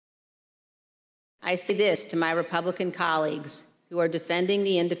I say this to my Republican colleagues who are defending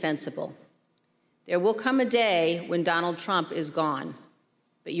the indefensible. There will come a day when Donald Trump is gone,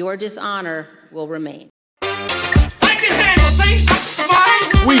 but your dishonor will remain.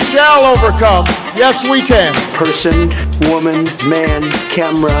 We shall overcome. Yes, we can. Person, woman, man,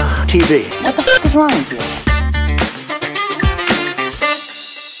 camera, TV. What the fuck is wrong with you?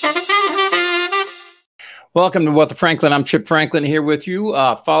 Welcome to What the Franklin. I'm Chip Franklin here with you.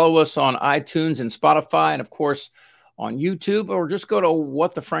 Follow us on iTunes and Spotify, and of course on YouTube, or just go to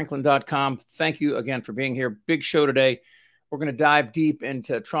whatthefranklin.com. Thank you again for being here. Big show today. We're going to dive deep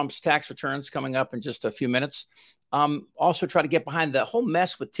into Trump's tax returns coming up in just a few minutes. Also try to get behind the whole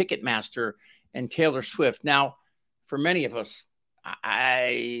mess with Ticketmaster and Taylor Swift. Now, for many of us,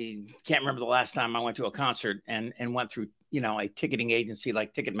 I can't remember the last time I went to a concert and went through, a ticketing agency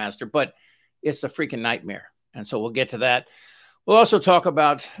like Ticketmaster, but it's a freaking nightmare. And so we'll get to that. We'll also talk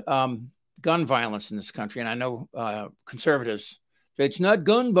about gun violence in this country. And I know conservatives say it's not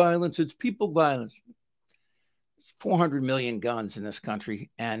gun violence, it's people violence. It's 400 million guns in this country.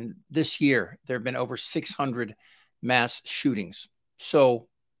 And this year, there have been over 600 mass shootings. So,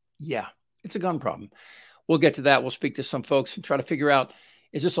 yeah, it's a gun problem. We'll get to that. We'll speak to some folks and try to figure out,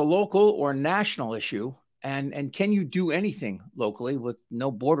 is this a local or national issue? And can you do anything locally with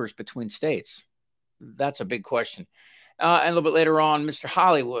no borders between states? That's a big question. And a little bit later on, Mr.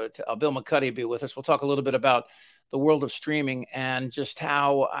 Hollywood, Bill McCuddy will be with us. We'll talk a little bit about the world of streaming and just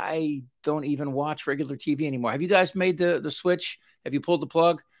how I don't even watch regular TV anymore. Have you guys made the switch? Have you pulled the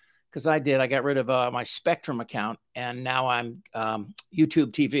plug? Because I did. I got rid of my Spectrum account, and now I'm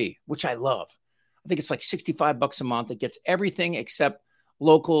YouTube TV, which I love. I think it's like $65 a month. It gets everything except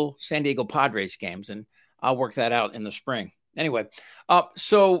local San Diego Padres games, and I'll work that out in the spring. Anyway,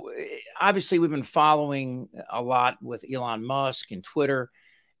 so obviously we've been following a lot with Elon Musk and Twitter.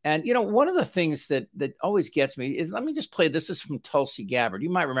 And, one of the things that always gets me is, let me just play. This is from Tulsi Gabbard.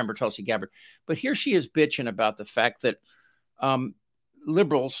 You might remember Tulsi Gabbard, but here she is bitching about the fact that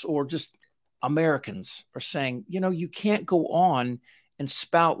liberals or just Americans are saying, you can't go on and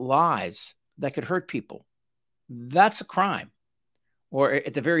spout lies that could hurt people. That's a crime. Or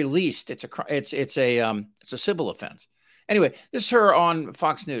at the very least, it's a civil offense. Anyway, this is her on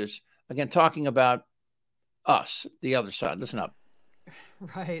Fox News, again, talking about us, the other side. Listen up.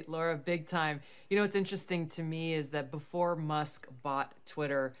 Right, Laura, big time. What's interesting to me is that before Musk bought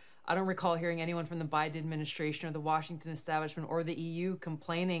Twitter, I don't recall hearing anyone from the Biden administration or the Washington establishment or the EU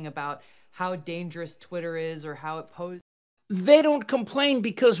complaining about how dangerous Twitter is or how it poses. They don't complain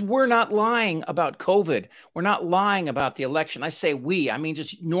because we're not lying about COVID. We're not lying about the election. I say we, I mean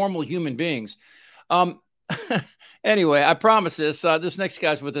just normal human beings. Anyway, I promise this next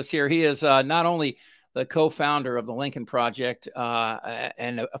guy's with us here. He is not only the co-founder of the Lincoln Project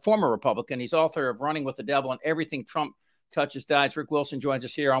and a former Republican. He's author of Running with the Devil and Everything Trump Touches Dies. Rick Wilson joins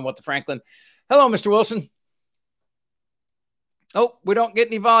us here on What the Franklin. Hello, Mr. Wilson. Oh, we don't get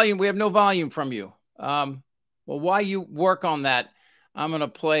any volume. We have no volume from you. Well, while you work on that, I'm going to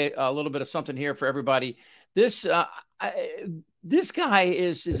play a little bit of something here for everybody. This guy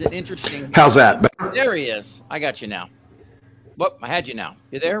is an interesting. How's that? There he is. I got you now. Well, I had you now.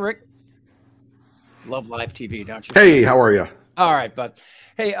 You there, Rick? Love live TV, don't you? Hey, how are you? All right, bud.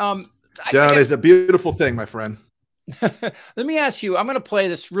 Hey, John, it's a beautiful thing, my friend. Let me ask you. I'm going to play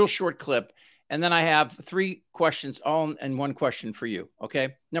this real short clip, and then I have 3 questions, all in one question for you.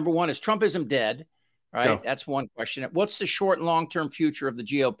 Okay. Number 1 is Trumpism dead. Right. Go. That's one question. What's the short and long-term future of the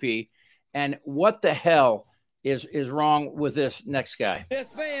GOP? And what the hell is wrong with this next guy?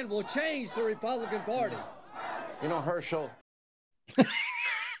 This man will change the Republican Party. Herschel.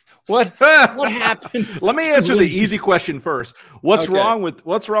 What happened? Let me answer the easy question first. What's wrong with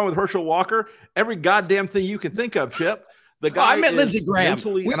Herschel Walker? Every goddamn thing you can think of, Chip. The guy I meant Lindsey Graham.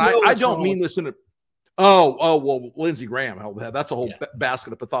 And I don't mean this in a well, Lindsey Graham. That's a whole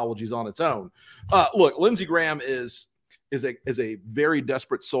basket of pathologies on its own. Look, Lindsey Graham is a very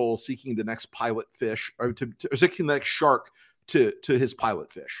desperate soul seeking the next pilot fish, or seeking the next shark to his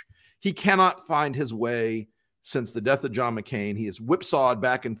pilot fish. He cannot find his way since the death of John McCain. He is whipsawed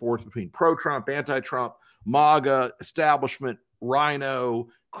back and forth between pro-Trump, anti-Trump, MAGA, establishment, rhino,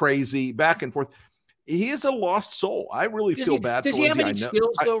 crazy, back and forth. He is a lost soul. I really feel bad for Lindsey. Does he have any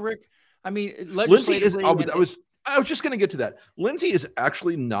skills, though, Rick? I mean, Lindsey is. I was just going to get to that. Lindsey is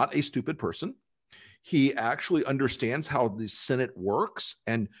actually not a stupid person. He actually understands how the Senate works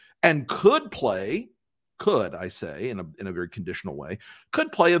and could play, I say in a very conditional way,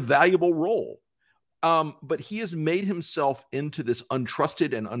 could play a valuable role. But he has made himself into this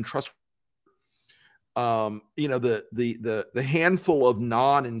untrusted and untrustworthy. You know, the handful of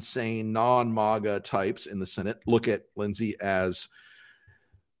non-insane, non-MAGA types in the Senate look at Lindsey as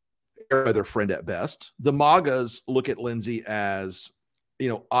their friend at best. The MAGAs look at Lindsey as, you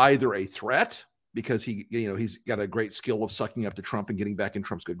know, either a threat because he's got a great skill of sucking up to Trump and getting back in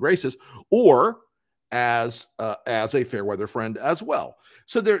Trump's good graces, or as a fair weather friend as well.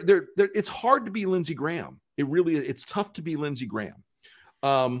 So it's hard to be Lindsey Graham. It's tough to be Lindsey Graham.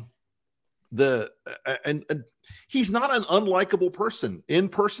 And he's not an unlikable person. In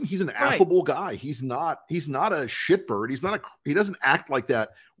person, he's an affable guy. He's not a shitbird. He doesn't act like that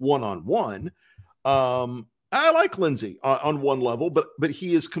one-on-one. I like Lindsey on one level, but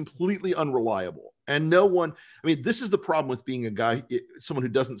he is completely unreliable. And no one, I mean, this is the problem with being a guy, someone who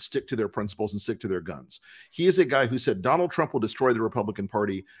doesn't stick to their principles and stick to their guns. He is a guy who said Donald Trump will destroy the Republican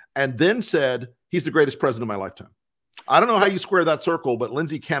Party, and then said he's the greatest president of my lifetime. I don't know how you square that circle, but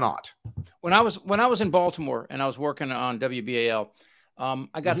Lindsey cannot. When I was in Baltimore and I was working on WBAL,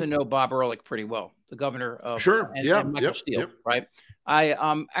 I got to know Bob Ehrlich pretty well, the governor of and Michael Steele, right?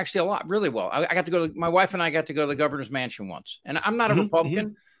 I actually really well. I got to go to, my wife and I got to go to the governor's mansion once, and I'm not a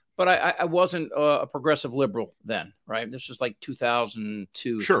Republican, but I wasn't a progressive liberal then, right? This was like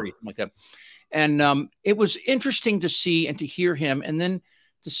 2002, 3, something like that. And it was interesting to see and to hear him, and then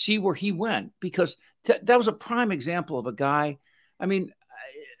to see where he went, because that was a prime example of a guy. I mean,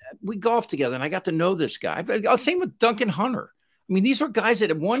 we golfed together, and I got to know this guy. Same with Duncan Hunter. I mean, these were guys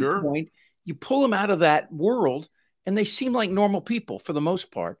that at one point you pull them out of that world, and they seem like normal people for the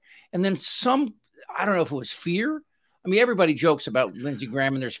most part. And then I don't know if it was fear. I mean, everybody jokes about Lindsey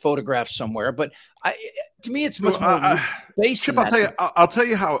Graham, and there's photographs somewhere, but to me, it's much more based. Chip, I'll tell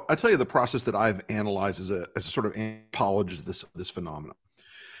you the process that I've analyzed as a sort of anthropologist of this phenomenon.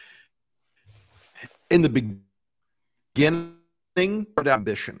 In the beginning of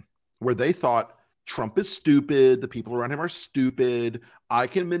ambition, where they thought Trump is stupid, the people around him are stupid, I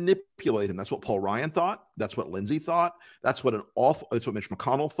can manipulate him. That's what Paul Ryan thought. That's what Lindsey thought. That's what Mitch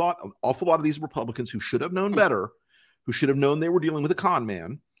McConnell thought. An awful lot of these Republicans who should have known better, who should have known they were dealing with a con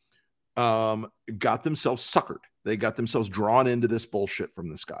man, got themselves suckered. They got themselves drawn into this bullshit from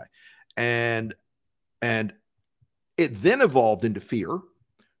this guy. And it then evolved into fear,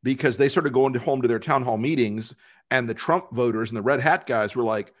 because they started going home to their town hall meetings, and the Trump voters and the red hat guys were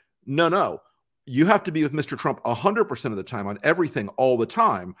like, no, you have to be with Mr. Trump 100% of the time on everything all the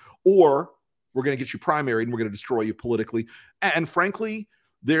time, or we're going to get you primaried and we're going to destroy you politically. And frankly,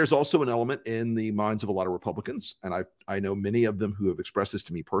 there's also an element in the minds of a lot of Republicans, and I know many of them who have expressed this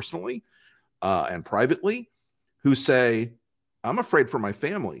to me personally and privately, who say, I'm afraid for my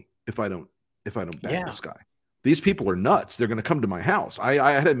family if I don't back this guy. These people are nuts. They're going to come to my house.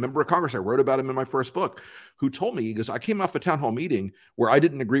 I had a member of Congress, I wrote about him in my first book, who told me, he goes, I came off a town hall meeting where I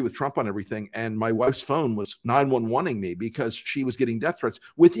didn't agree with Trump on everything, and my wife's phone was 911ing me because she was getting death threats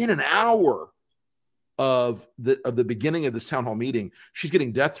within an hour of the beginning of this town hall meeting. She's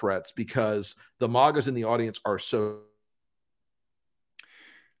getting death threats because the MAGAs in the audience are so.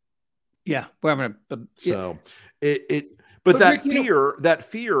 Yeah, we're having but that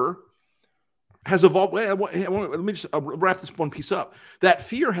fear has evolved. Let me just wrap this one piece up. That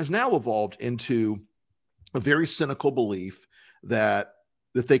fear has now evolved into a very cynical belief that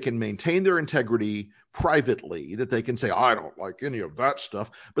they can maintain their integrity privately, that they can say, I don't like any of that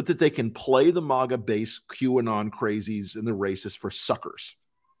stuff, but that they can play the MAGA base QAnon crazies and the racists for suckers.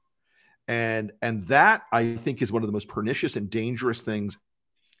 And that, I think, is one of the most pernicious and dangerous things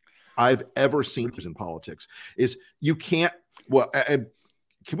I've ever seen in politics. Is you can't. Well,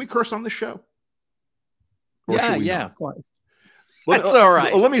 can we curse on this show? Yeah. That's all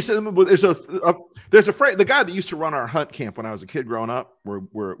right. Let me say, there's a phrase. The guy that used to run our hunt camp when I was a kid growing up,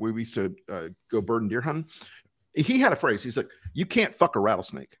 where we used to go bird and deer hunting, he had a phrase. He's like, "You can't fuck a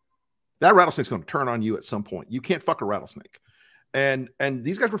rattlesnake. That rattlesnake's going to turn on you at some point. You can't fuck a rattlesnake." And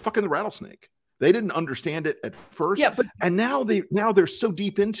these guys were fucking the rattlesnake. They didn't understand it at first, and now they're so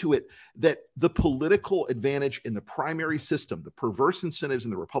deep into it that the political advantage in the primary system, the perverse incentives in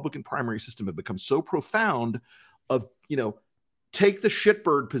the Republican primary system, have become so profound. Of take the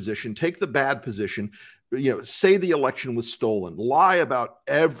shitbird position, take the bad position, say the election was stolen, lie about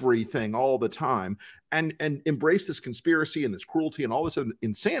everything all the time, and embrace this conspiracy and this cruelty and all this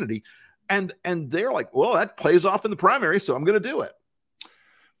insanity, and they're like, well, that plays off in the primary, so I'm going to do it.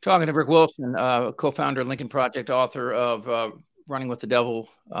 Talking to Rick Wilson, co-founder, Lincoln Project, author of Running with the Devil,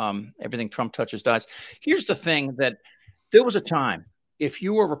 Everything Trump Touches Dies. Here's the thing, that there was a time, if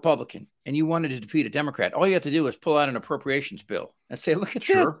you were a Republican and you wanted to defeat a Democrat, all you had to do was pull out an appropriations bill and say, look at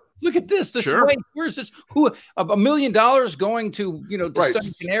this. Look at this. Where's this? $1 million going to, to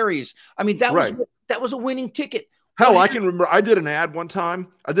study canaries. I mean, that That was a winning ticket. Hell, I can remember I did an ad one time.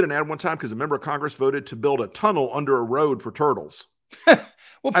 Because a member of Congress voted to build a tunnel under a road for turtles. Well,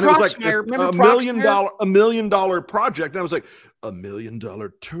 and it was like $1 million project. And I was like, $1 million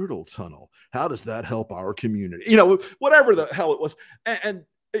turtle tunnel. How does that help our community? You know, whatever the hell it was. And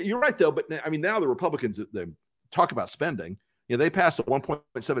you're right, though. But I mean, now the Republicans, they talk about spending. You know, they passed a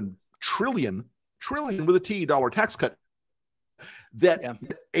 $1.7 trillion with a T dollar tax cut that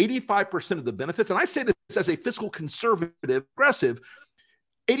 85% of the benefits, and I say this as a fiscal conservative progressive,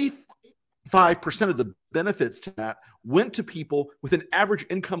 85% of the benefits to that went to people with an average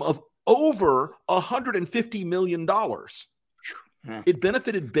income of over $150 million. It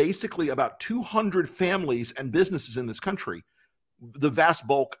benefited basically about 200 families and businesses in this country, the vast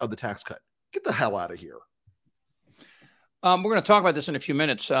bulk of the tax cut. Get the hell out of here. We're going to talk about this in a few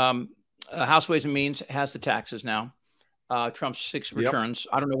minutes. House Ways and Means has the taxes now. Trump's 6 returns.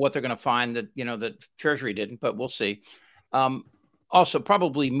 I don't know what they're going to find that, that Treasury didn't, but we'll see. Also,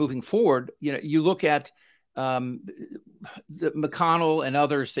 probably moving forward, you look at the McConnell and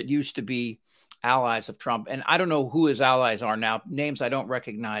others that used to be allies of Trump, and I don't know who his allies are now, names I don't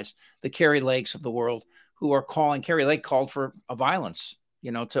recognize, the Kerry Lakes of the world, who are calling, Kerry Lake called for a violence,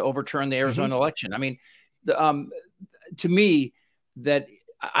 to overturn the Arizona election. I mean, to me, that,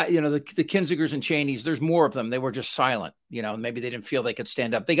 the Kinzigers and Cheneys, there's more of them. They were just silent, maybe they didn't feel they could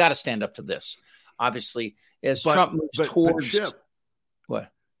stand up. They got to stand up to this, obviously, as Trump moves towards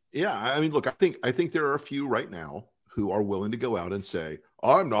what? Yeah, I mean, look, I think there are a few right now who are willing to go out and say,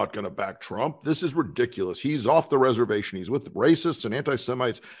 I'm not going to back Trump. This is ridiculous. He's off the reservation. He's with racists and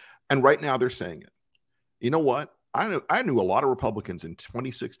anti-Semites. And right now they're saying it. You know what? I knew a lot of Republicans in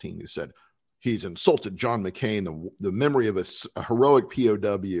 2016 who said, he's insulted John McCain, the memory of a heroic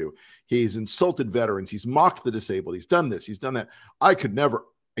POW. He's insulted veterans. He's mocked the disabled. He's done this. He's done that. I could never.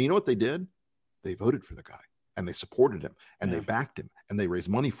 And you know what they did? They voted for the guy and they supported him and they backed him and they raised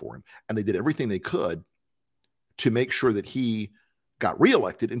money for him. And they did everything they could to make sure that he got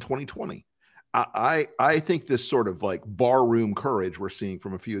reelected in 2020. I think this sort of like barroom courage we're seeing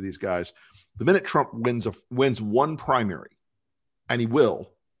from a few of these guys, the minute Trump wins one primary, and he will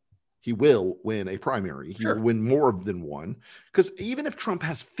win a primary. He will win more than one. Because even if Trump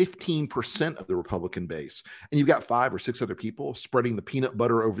has 15% of the Republican base, and you've got 5 or 6 other people spreading the peanut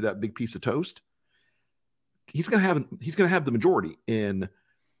butter over that big piece of toast, he's going to have the majority in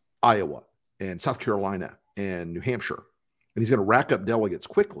Iowa and South Carolina and New Hampshire. And he's going to rack up delegates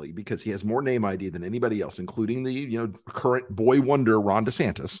quickly because he has more name ID than anybody else, including the current boy wonder Ron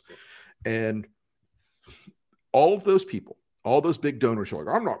DeSantis. And all of those people, all those big donors are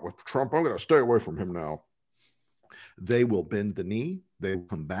like, I'm not with Trump. I'm going to stay away from him now. They will bend the knee. They will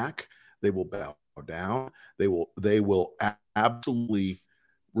come back. They will bow down. They will absolutely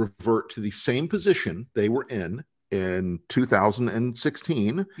revert to the same position they were in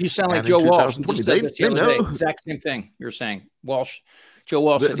 2016. You sound like Joe Walsh. They know exact same thing you're saying. Joe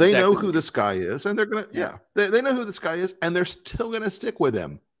Walsh. They know who this guy is, and they're gonna. They know who this guy is, and they're still gonna stick with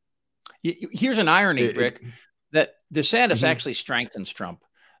him. Here's an irony, Rick, that DeSantis actually strengthens Trump.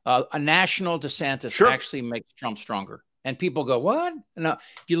 A national DeSantis actually makes Trump stronger, and people go, "What?" No,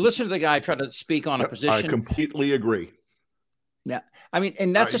 if you listen to the guy try to speak on a position, I completely agree. Yeah, I mean,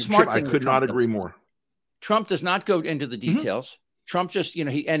 and that's a smart thing. I could not agree more. Trump does not go into the details. Trump just,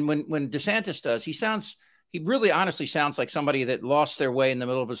 and when DeSantis does, he really honestly sounds like somebody that lost their way in the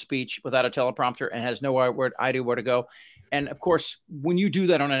middle of a speech without a teleprompter and has no idea where to go. And of course, when you do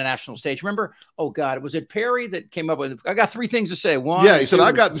that on a national stage, remember, was it Perry that came up with, I got 3 things to say. One, he said,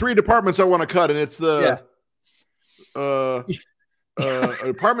 I got 3 departments I want to cut. And it's the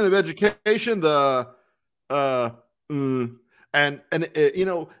Department of Education, that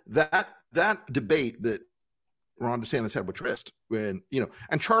debate that Ron DeSantis had with Trist, and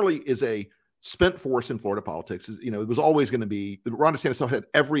Charlie is a spent force in Florida politics. It was always going to be, Ron DeSantis had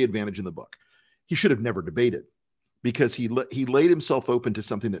every advantage in the book. He should have never debated because he laid himself open to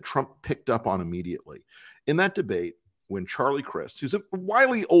something that Trump picked up on immediately. In that debate, when Charlie Crist, who's a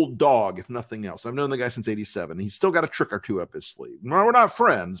wily old dog, if nothing else, I've known the guy since 87, he's still got a trick or two up his sleeve. Well, we're not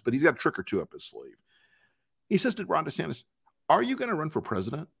friends, but he's got a trick or two up his sleeve. He says to Ron DeSantis, are you going to run for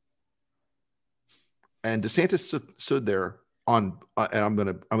president? And DeSantis stood there on, and I'm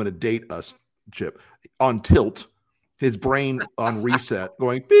going to date us, Chip, on tilt, his brain on reset,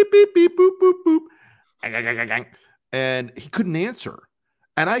 going beep, beep, beep, boop, boop, boop. And he couldn't answer.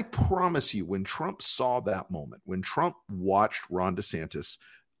 And I promise you, when Trump saw that moment, when Trump watched Ron DeSantis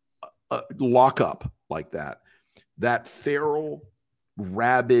lock up like that feral,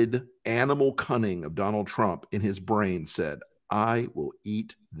 rabid, animal cunning of Donald Trump in his brain said, I will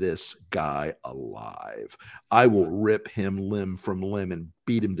eat this guy alive. I will rip him limb from limb and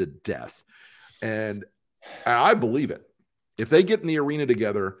beat him to death. And I believe it. If they get in the arena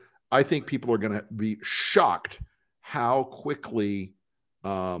together, I think people are going to be shocked how quickly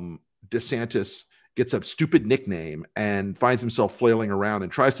DeSantis gets a stupid nickname and finds himself flailing around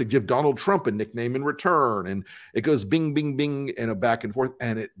and tries to give Donald Trump a nickname in return. And it goes bing, bing, bing, and a back and forth,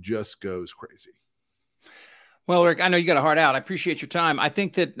 and it just goes crazy. Well, Rick, I know you got a heart out. I appreciate your time. I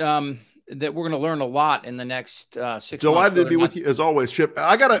think that that we're going to learn a lot in the next 6 months. Delighted to be with you as always, Chip.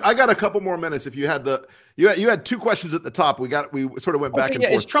 I got a couple more minutes. If you had you had two questions at the top. We sort of went back and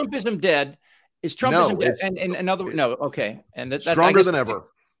forth. Is Trumpism dead? Is Trumpism dead? And another no. Okay, and that's stronger than ever.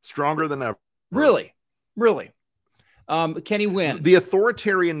 Stronger than ever. Really. Can he win? The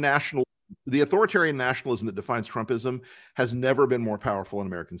authoritarian nationalism that defines Trumpism has never been more powerful in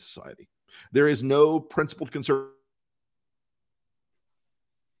American society. There is no principled conservative.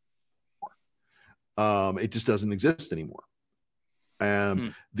 It just doesn't exist anymore.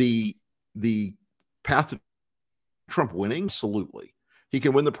 The path to Trump winning, absolutely. He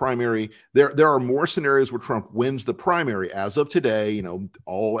can win the primary. There are more scenarios where Trump wins the primary as of today,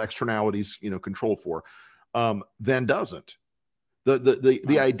 all externalities, controlled for, than doesn't.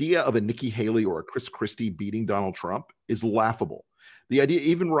 The idea of a Nikki Haley or a Chris Christie beating Donald Trump is laughable. The idea,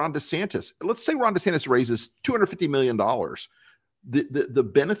 even Ron DeSantis, let's say Ron DeSantis raises $250 million. The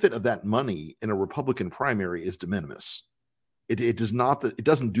benefit of that money in a Republican primary is de minimis. It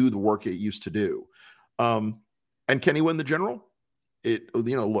doesn't do the work it used to do. And can he win the general?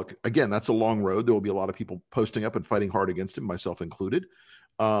 Look, again, that's a long road. There will be a lot of people posting up and fighting hard against him, myself included,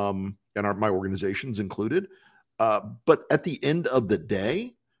 and my organizations included. But at the end of the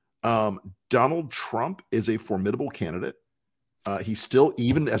day, Donald Trump is a formidable candidate. He's still,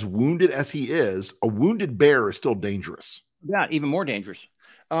 even as wounded as he is, a wounded bear is still dangerous. Yeah, even more dangerous.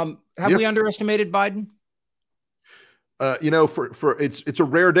 Have we underestimated Biden? For it's a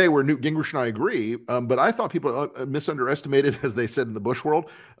rare day where Newt Gingrich and I agree, but I thought people misunderestimated, as they said in the Bush world,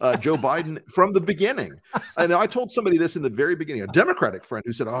 Joe Biden from the beginning. And I told somebody this in the very beginning, a Democratic friend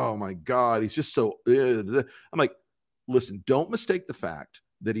who said, "Oh my God, he's just so." I'm like, listen, don't mistake the fact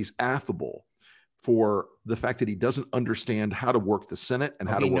that he's affable for the fact that he doesn't understand how to work the Senate and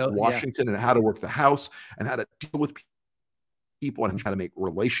how to work Washington and how to work the House and how to deal with people and how to make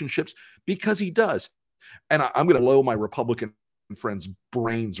relationships, because he does. And I'm going to blow my Republican friends'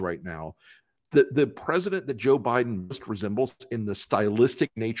 brains right now. The president that Joe Biden most resembles in the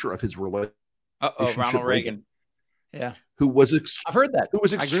stylistic nature of his relationship, Ronald Reagan. Yeah. I've heard that. Who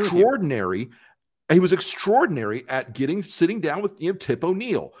was extraordinary. He was extraordinary at sitting down with Tip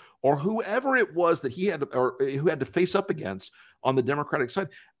O'Neill or whoever it was that he had who had to face up against on the Democratic side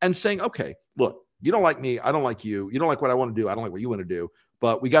and saying, okay, look, you don't like me. I don't like you. You don't like what I want to do. I don't like what you want to do.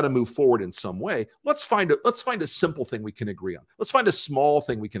 But we got to move forward in some way. Let's find a simple thing we can agree on. Let's find a small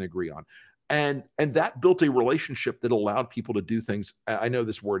thing we can agree on. And that built a relationship that allowed people to do things. I know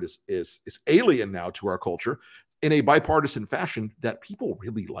this word is alien now to our culture, in a bipartisan fashion that people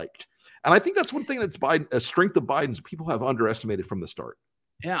really liked. And I think that's one thing that's a strength of Biden's people have underestimated from the start.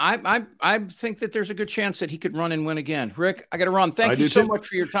 Yeah, I think that there's a good chance that he could run and win again. Rick, I got to run. Thank you so much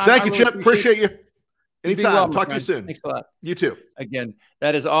for your time. Thank you, Chip. Appreciate you. Anytime. Well, talk to you soon. Thanks a lot. You too. Again,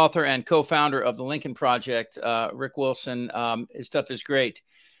 that is author and co-founder of the Lincoln Project, Rick Wilson. His stuff is great.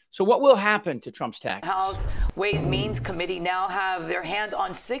 So what will happen to Trump's taxes? House Ways Means Committee now have their hands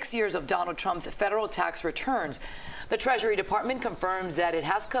on 6 years of Donald Trump's federal tax returns. The Treasury Department confirms that it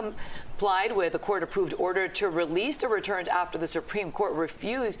has complied with a court-approved order to release the returns after the Supreme Court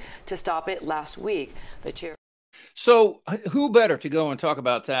refused to stop it last week. The chair. So who better to go and talk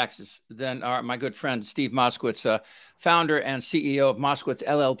about taxes than my good friend Steve Moskowitz, founder and CEO of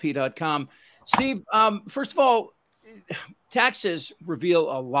MoskowitzLLP.com. Steve, first of all, taxes reveal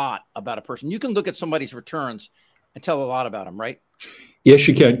a lot about a person. You can look at somebody's returns and tell a lot about them, right? Yes,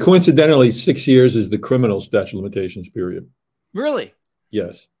 you can. Coincidentally, 6 years is the criminal statute of limitations period. Really?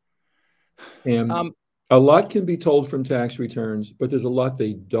 Yes. And a lot can be told from tax returns, but there's a lot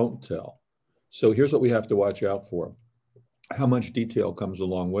they don't tell. So here's what we have to watch out for. How much detail comes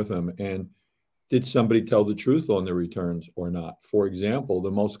along with them? And did somebody tell the truth on the returns or not? For example,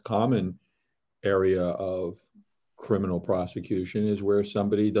 the most common area of criminal prosecution is where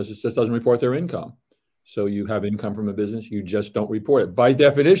somebody just doesn't report their income. So you have income from a business, you just don't report it. By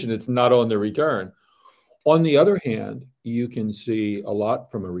definition, it's not on the return. On the other hand, you can see a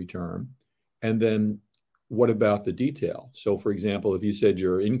lot from a return. And then what about the detail? So, for example, if you said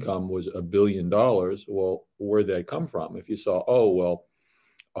your income was $1 billion, well, where'd that come from? If you saw,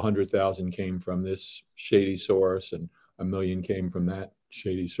 100,000 came from this shady source and $1 million came from that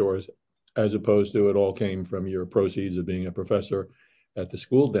shady source, as opposed to it all came from your proceeds of being a professor at the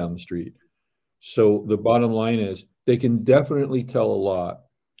school down the street. So the bottom line is they can definitely tell a lot,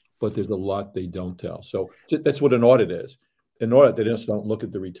 but there's a lot they don't tell. So that's what an audit is. An audit, they just don't look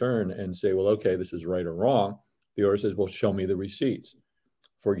at the return and say, well, okay, this is right or wrong. The auditor says, well, show me the receipts.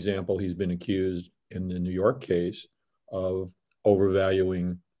 For example, he's been accused in the New York case of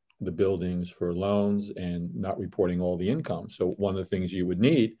overvaluing the buildings for loans and not reporting all the income. So one of the things you would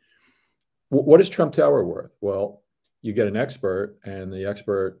need, what is Trump Tower worth? Well, you get an expert and the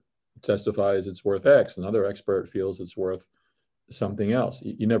expert testifies it's worth X. Another expert feels it's worth something else.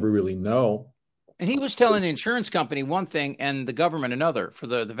 You never really know. And he was telling the insurance company one thing and the government another for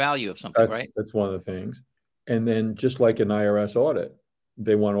the value of something, right? That's one of the things. And then just like an IRS audit,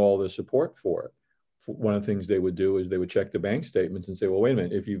 they want all the support for it. One of the things they would do is they would check the bank statements and say, well, wait a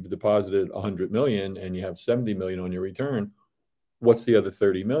minute, if you've deposited 100 million and you have 70 million on your return, what's the other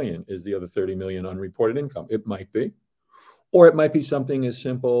 30 million? Is the other 30 million unreported income? It might be. Or it might be something as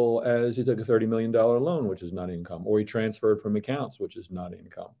simple as he took a $30 million loan, which is not income, or he transferred from accounts, which is not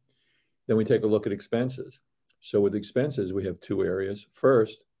income. Then we take a look at expenses. So with expenses, we have two areas.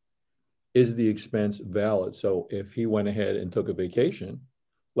 First, is the expense valid? So if he went ahead and took a vacation,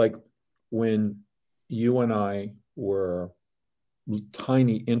 like when you and I were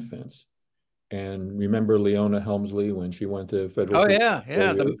tiny infants, and remember Leona Helmsley when she went to federal? Oh yeah,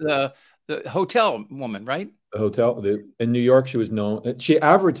 yeah, the hotel woman, right? The hotel in New York. She was known. She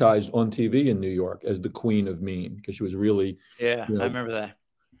advertised on TV in New York as the Queen of Mean because she was really. Yeah, I remember that.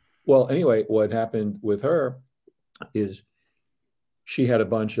 Well, anyway, what happened with her is she had a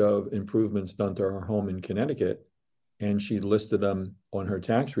bunch of improvements done to her home in Connecticut, and she listed them on her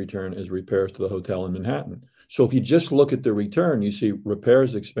tax return as repairs to the hotel in Manhattan. So if you just look at the return, you see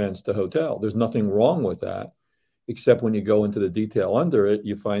repairs expense to hotel. There's nothing wrong with that, except when you go into the detail under it,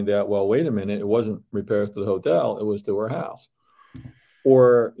 you find out, well, wait a minute, it wasn't repairs to the hotel, it was to her house.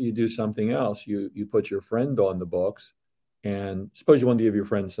 Or you do something else. You put your friend on the books, and suppose you want to give your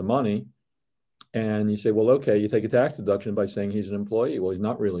friend some money, and you say, well, okay, you take a tax deduction by saying he's an employee. Well, he's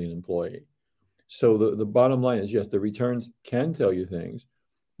not really an employee. So the bottom line is, yes, the returns can tell you things,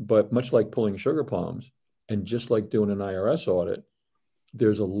 but much like pulling sugar plums and just like doing an IRS audit,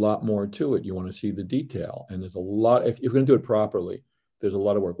 there's a lot more to it. You want to see the detail. And there's a lot, if you're going to do it properly, there's a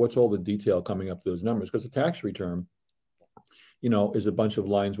lot of work. What's all the detail coming up to those numbers? Because the tax return, is a bunch of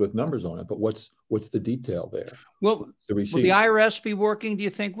lines with numbers on it, but what's the detail there? Well, will the IRS be working, do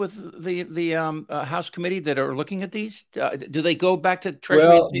you think, with the House committee that are looking at these? Do they go back to Treasury?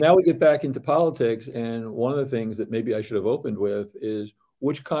 Well, now we get back into politics, and one of the things that maybe I should have opened with is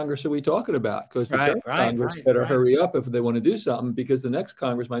which Congress are we talking about? Because the current Congress better hurry up if they want to do something, because the next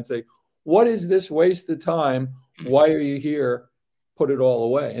Congress might say, what is this waste of time? Why are you here? Put it all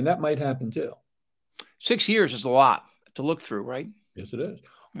away. And that might happen too. 6 years is a lot to look through, right? Yes, it is.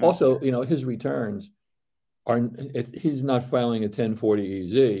 Yeah. Also, his returns he's not filing a 1040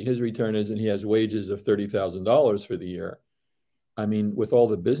 EZ. His return isn't, he has wages of $30,000 for the year. I mean, with all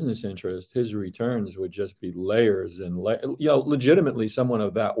the business interest, his returns would just be layers and legitimately someone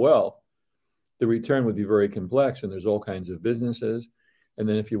of that wealth, the return would be very complex, and there's all kinds of businesses. And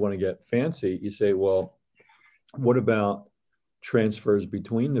then if you want to get fancy, you say, well, what about transfers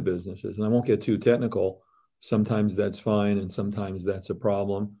between the businesses? And I won't get too technical. Sometimes that's fine, and sometimes that's a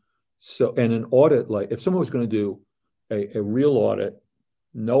problem. So, and an audit, like if someone was going to do a real audit,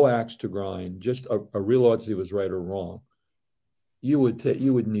 no axe to grind, just a real audit to see if it was right or wrong, you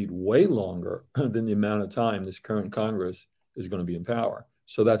would need way longer than the amount of time this current Congress is going to be in power.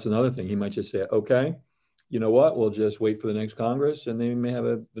 So that's another thing. He might just say, okay, you know what, we'll just wait for the next Congress, and they may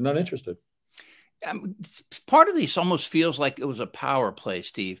they're not interested. Part of this almost feels like it was a power play,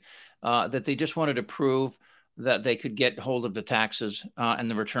 Steve, that they just wanted to prove that they could get hold of the taxes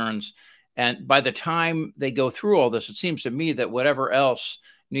and the returns. And by the time they go through all this, it seems to me that whatever else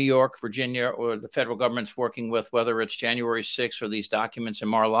New York, Virginia, or the federal government's working with, whether it's January 6th or these documents in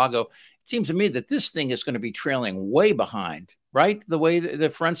Mar-a-Lago, it seems to me that this thing is going to be trailing way behind, right? The way the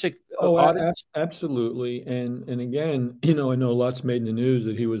forensic audits. Absolutely. And again, I know a lot's made in the news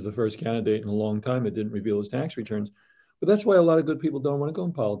that he was the first candidate in a long time that didn't reveal his tax returns. But that's why a lot of good people don't want to go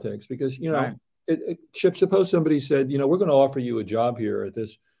in politics, because, right. Chip, suppose somebody said, we're going to offer you a job here at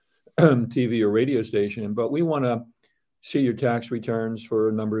this TV or radio station, but we want to see your tax returns for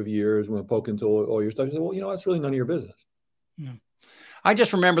a number of years. We'll poke into all your stuff. You say, well, that's really none of your business. Yeah. I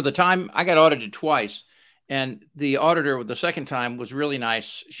just remember the time I got audited twice, and the auditor the second time was really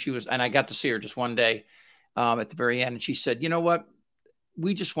nice. And I got to see her just one day at the very end. And she said, you know what?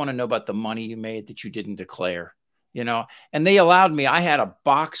 We just want to know about the money you made that you didn't declare. you know, and they allowed me. I had a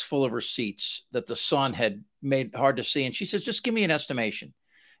box full of receipts that the Sun had made hard to see. And she says, just give me an estimation.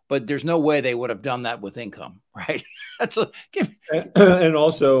 But there's no way they would have done that with income, right? And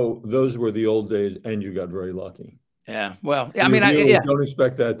also, those were the old days, and you got very lucky. Yeah, well, I mean, I don't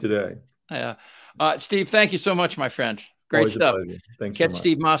expect that today. Yeah, Steve, thank you so much, my friend. Great Always stuff. Thanks Catch so much.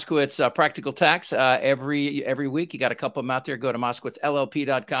 Steve Moskowitz, Practical Tax, every week. You got a couple of them out there. Go to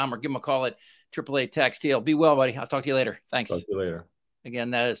moskowitzllp.com or give him a call at 888 Tax Deal. Be well, buddy. I'll talk to you later. Thanks. Talk to you later.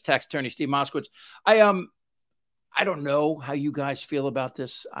 Again, that is tax attorney Steve Moskowitz. I don't know how you guys feel about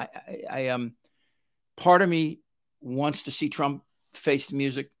this. Part of me wants to see Trump face the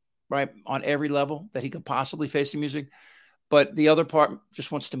music, right, on every level that he could possibly face the music. But the other part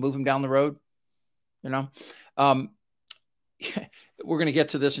just wants to move him down the road, you know. We're going to get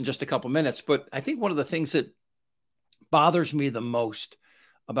to this in just a couple minutes. But I think one of the things that bothers me the most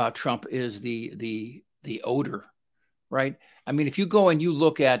about Trump is the odor, right? I mean, if you go and you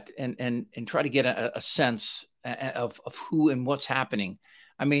look at and try to get a sense of who and what's happening,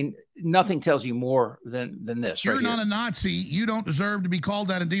 I mean, nothing tells you more than this. You're right not here. a Nazi. You don't deserve to be called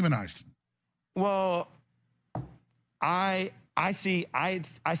that and demonized. Well, I see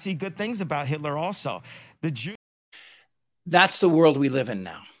good things about Hitler also. That's the world we live in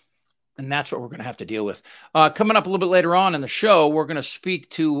now. And that's what we're going to have to deal with. Coming up a little bit later on in the show, we're going to speak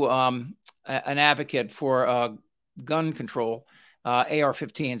to an advocate for gun control,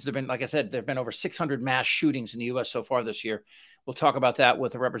 AR-15s. There've been, like I said, there've been over 600 mass shootings in the U.S. so far this year. We'll talk about that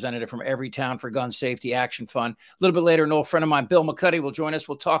with a representative from Everytown for Gun Safety Action Fund. A little bit later, an old friend of mine, Bill McCuddy, will join us.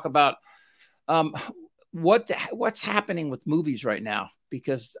 We'll talk about what's happening with movies right now,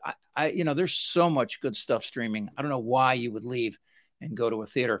 because there's so much good stuff streaming. I don't know why you would leave and go to a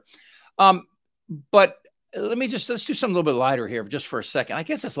theater. But let's do something a little bit lighter here just for a second. I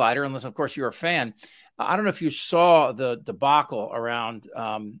guess it's lighter, unless of course you're a fan. I don't know if you saw the debacle around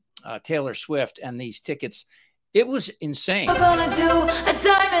Taylor Swift and these tickets. It was insane. We're gonna do a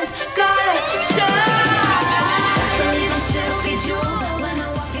diamond's gotta shine.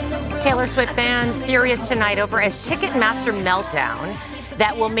 Taylor Swift fans furious tonight over a Ticketmaster meltdown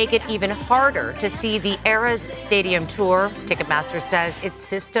that will make it even harder to see the Eras Stadium tour. Ticketmaster says its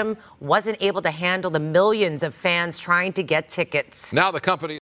system wasn't able to handle the millions of fans trying to get tickets. Now the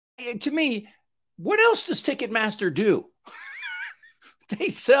company... To me, what else does Ticketmaster do? They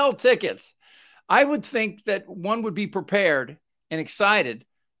sell tickets. I would think that one would be prepared and excited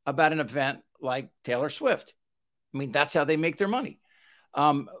about an event like Taylor Swift. I mean, that's how they make their money.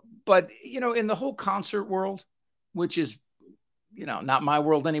 But, in the whole concert world, which is, not my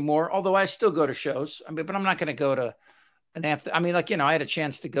world anymore, although I still go to shows. I mean, but I'm not going to go to an after. I mean, I had a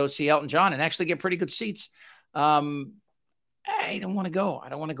chance to go see Elton John and actually get pretty good seats. I don't want to go. I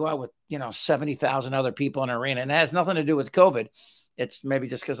don't want to go out with, 70,000 other people in an arena. And it has nothing to do with COVID. It's maybe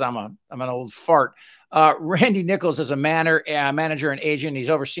just because I'm an old fart. Randy Nichols is a manager and agent. He's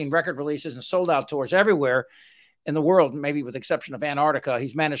overseen record releases and sold out tours everywhere in the world, maybe with the exception of Antarctica.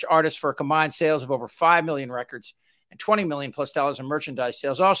 He's managed artists for combined sales of over 5 million records and $20 million plus in merchandise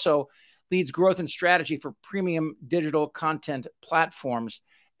sales. Also leads growth and strategy for premium digital content platforms.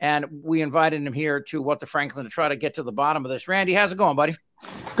 And we invited him here to What the Franklin to try to get to the bottom of this. Randy, how's it going, buddy?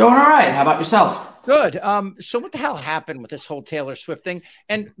 Going all right. How about yourself? Good. So what the hell happened with this whole Taylor Swift thing?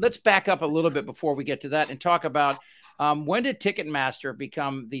 And let's back up a little bit before we get to that and talk about when did Ticketmaster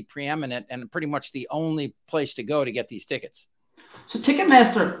become the preeminent and pretty much the only place to go to get these tickets? So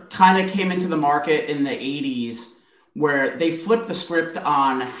Ticketmaster kind of came into the market in the 80s, where they flipped the script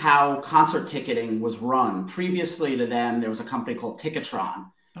on how concert ticketing was run. Previously to them, there was a company called Ticketron.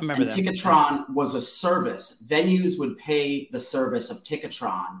 I remember that. Ticketron was a service. Venues would pay the service of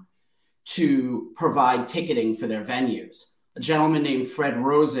Ticketron to provide ticketing for their venues. A gentleman named Fred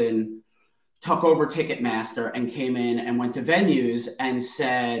Rosen took over Ticketmaster and came in and went to venues and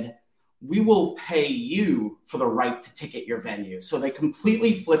said, we will pay you for the right to ticket your venue. So they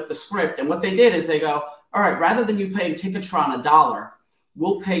completely flipped the script. And what they did is they go, all right, rather than you paying Ticketron $1,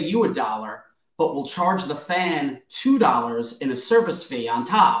 we'll pay you $1, but we'll charge the fan $2 in a service fee on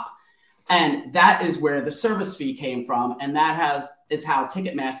top. And that is where the service fee came from. And that is how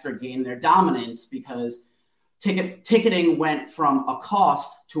Ticketmaster gained their dominance, because ticketing went from a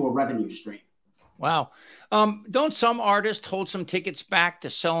cost to a revenue stream. Wow. Don't some artists hold some tickets back to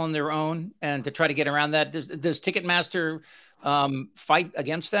sell on their own and to try to get around that? Does Ticketmaster fight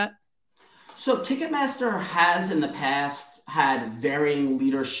against that? So Ticketmaster has in the past had varying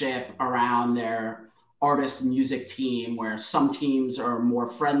leadership around their artist music team, where some teams are more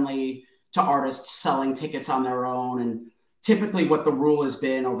friendly to artists selling tickets on their own. And typically what the rule has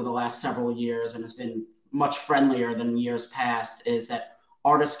been over the last several years, and has been much friendlier than years past, is that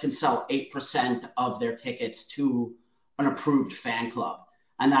artists can sell 8% of their tickets to an approved fan club.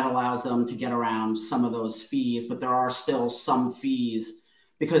 And that allows them to get around some of those fees, but there are still some fees,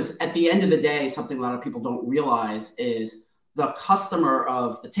 because at the end of the day, something a lot of people don't realize is the customer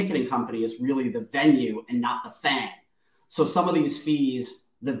of the ticketing company is really the venue and not the fan. So some of these fees,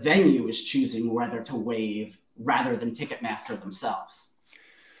 the venue is choosing whether to waive rather than Ticketmaster themselves.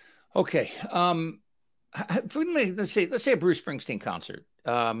 Okay. Let's say a Bruce Springsteen concert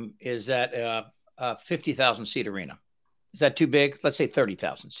is at a 50,000 seat arena. Is that too big? Let's say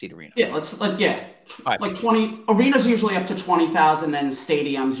 30,000 seat arena. Yeah, like 20 arenas usually up to 20,000, and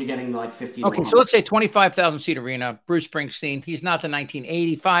stadiums you're getting like 50. Okay, so let's say 25,000 seat arena. Bruce Springsteen. He's not the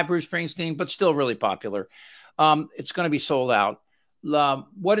 1985 Bruce Springsteen, but still really popular. It's going to be sold out.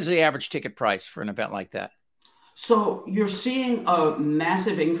 What is the average ticket price for an event like that? So you're seeing a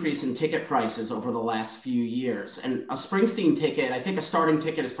massive increase in ticket prices over the last few years, and a Springsteen ticket, I think a starting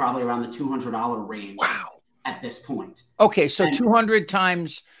ticket is probably around the $200 range. Wow. At this point. Okay, so 200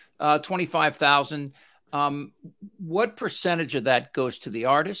 times 25,000. What percentage of that goes to the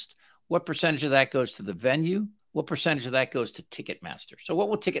artist? What percentage of that goes to the venue? What percentage of that goes to Ticketmaster? So what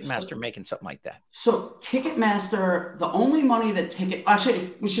will Ticketmaster make in something like that? So Ticketmaster, the only money that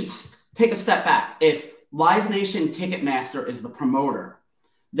actually, we should take a step back. If Live Nation Ticketmaster is the promoter,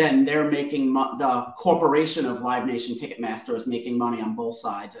 then they're making the corporation of Live Nation Ticketmaster is making money on both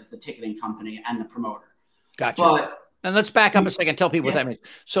sides as the ticketing company and the promoter. Gotcha. And let's back up a second. Tell people what that means.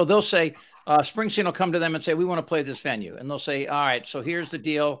 So they'll say, Springsteen will come to them and say, we want to play this venue. And they'll say, all right, so here's the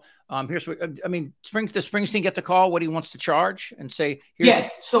deal. Here's what, I mean, does Springsteen get the call what he wants to charge and say,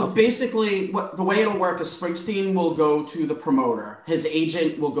 so basically the way it'll work is Springsteen will go to the promoter. His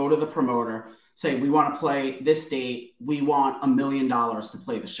agent will go to the promoter, say, we want to play this date. We want $1 million to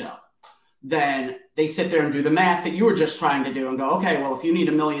play the show. Then they sit there and do the math that you were just trying to do and go, okay, well, if you need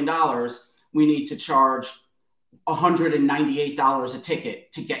 $1 million, we need to charge $198 a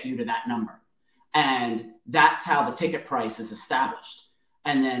ticket to get you to that number. And that's how the ticket price is established.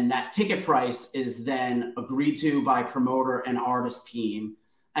 And then that ticket price is then agreed to by promoter and artist team.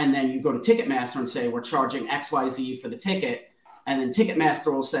 And then you go to Ticketmaster and say, we're charging XYZ for the ticket. And then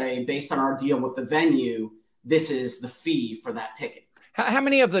Ticketmaster will say, based on our deal with the venue, this is the fee for that ticket. How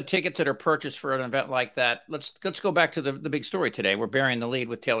many of the tickets that are purchased for an event like that? Let's go back to the big story today. We're burying the lead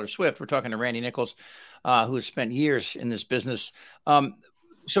with Taylor Swift. We're talking to Randy Nichols, who has spent years in this business.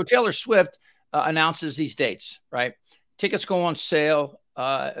 So Taylor Swift announces these dates, right? Tickets go on sale,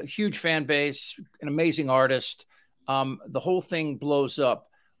 a huge fan base, an amazing artist. The whole thing blows up.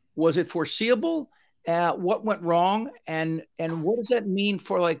 Was it foreseeable? What went wrong? And what does that mean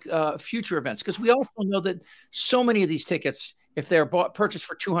for like future events? Because we also know that so many of these tickets, if they're purchased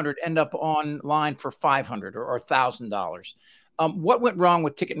for $200, end up online for $500 or $1,000. What went wrong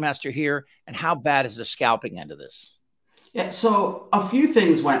with Ticketmaster here, and how bad is the scalping end of this? Yeah, so a few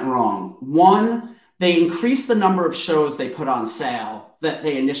things went wrong. One, they increased the number of shows they put on sale that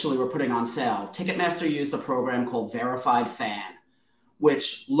they initially were putting on sale. Ticketmaster used a program called Verified Fan,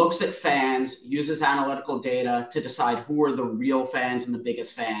 which looks at fans, uses analytical data to decide who are the real fans and the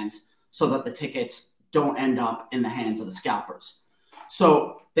biggest fans so that the tickets don't end up in the hands of the scalpers.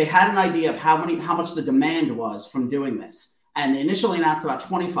 So they had an idea of how much the demand was from doing this. And they initially announced about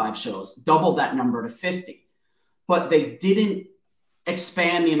 25 shows, doubled that number to 50. But they didn't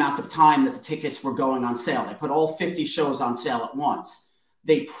expand the amount of time that the tickets were going on sale. They put all 50 shows on sale at once.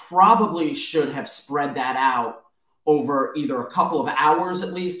 They probably should have spread that out over either a couple of hours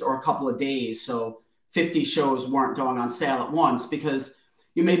at least or a couple of days. So 50 shows weren't going on sale at once, because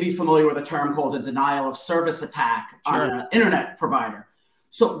you may be familiar with a term called a denial of service attack on an internet provider.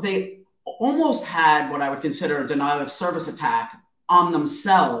 So they almost had what I would consider a denial of service attack on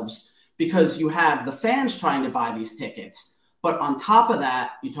themselves, because you have the fans trying to buy these tickets. But on top of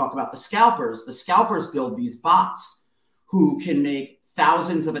that, you talk about the scalpers. The scalpers build these bots who can make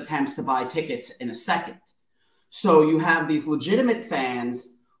thousands of attempts to buy tickets in a second. So you have these legitimate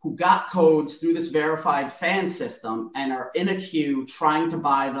fans who got codes through this verified fan system and are in a queue trying to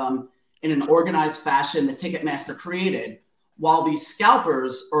buy them in an organized fashion that Ticketmaster created, while these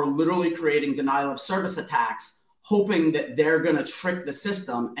scalpers are literally creating denial of service attacks, hoping that they're going to trick the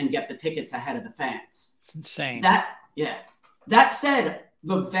system and get the tickets ahead of the fans. It's insane. That said,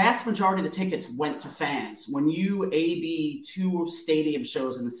 the vast majority of the tickets went to fans. When you A/B 2 stadium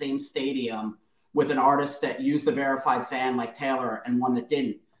shows in the same stadium with an artist that used the verified fan like Taylor and one that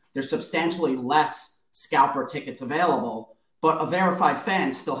didn't, there's substantially less scalper tickets available, but a verified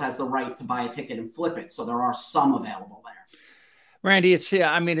fan still has the right to buy a ticket and flip it. So there are some available there. Randy, it's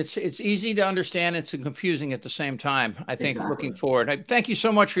easy to understand. It's confusing at the same time. I think looking forward. Thank you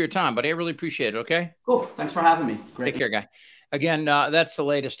so much for your time, buddy. I really appreciate it. Okay. Cool. Thanks for having me. Great. Take care, guy. Again, that's the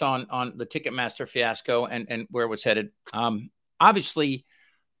latest on the Ticketmaster fiasco and where it was headed. Obviously,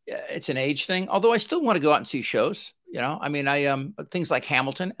 it's an age thing. Although I still want to go out and see shows. Things like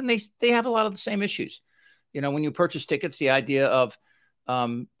Hamilton, and they have a lot of the same issues. When you purchase tickets, the idea of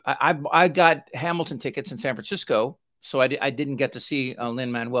I got Hamilton tickets in San Francisco. So I didn't get to see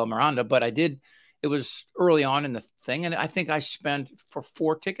Lin-Manuel Miranda, but I did. It was early on in the thing. And I think I spent for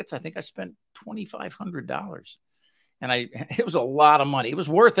 4 tickets, I think I spent $2,500. And it was a lot of money. It was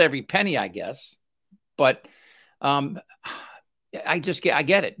worth every penny, I guess. But I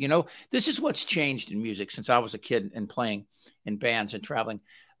get it. This is what's changed in music since I was a kid and playing in bands and traveling.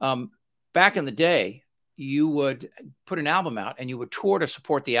 Back in the day, you would put an album out and you would tour to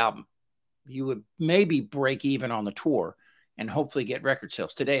support the album. You would maybe break even on the tour and hopefully get record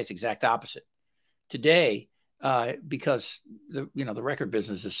sales. Today, it's exact opposite. Today, because the record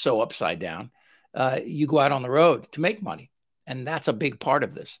business is so upside down, you go out on the road to make money. And that's a big part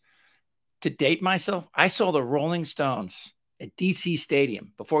of this. To date myself, I saw the Rolling Stones at DC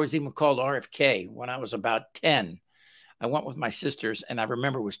Stadium before it was even called RFK when I was about 10. I went with my sisters, and I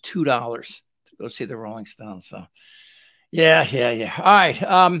remember it was $2 to go see the Rolling Stones. So, yeah. All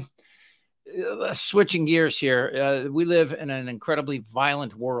right. Switching gears here. We live in an incredibly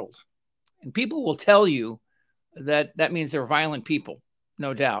violent world, and people will tell you that means they're violent people,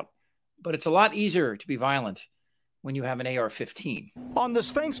 no doubt. But it's a lot easier to be violent when you have an AR-15. On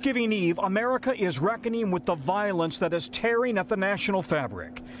this Thanksgiving Eve, America is reckoning with the violence that is tearing at the national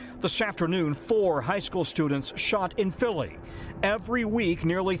fabric. This afternoon, 4 high school students shot in Philly. Every week,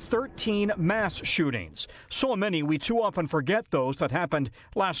 nearly 13 mass shootings. So many we too often forget those that happened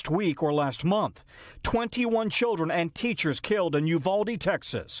last week or last month. 21 children and teachers killed in Uvalde,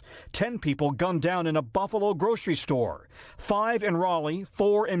 Texas. 10 people gunned down in a Buffalo grocery store. 5 in Raleigh,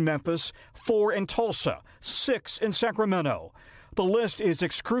 4 in Memphis, 4 in Tulsa, 6 in Sacramento. The list is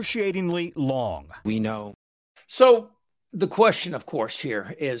excruciatingly long. We know. So the question, of course,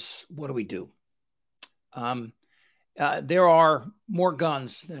 here is, what do we do? There are more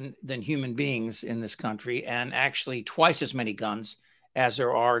guns than human beings in this country, and actually twice as many guns as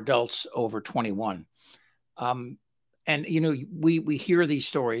there are adults over 21. And we hear these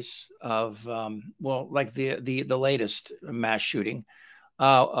stories of like the latest mass shooting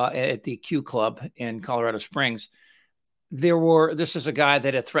at the Q Club in Colorado Springs. This is a guy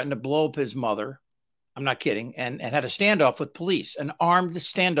that had threatened to blow up his mother. I'm not kidding, and had a standoff with police, an armed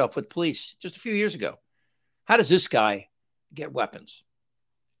standoff with police just a few years ago. How does this guy get weapons?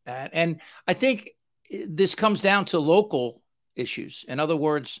 And I think this comes down to local issues. In other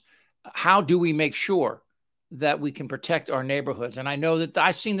words, how do we make sure that we can protect our neighborhoods? And I know that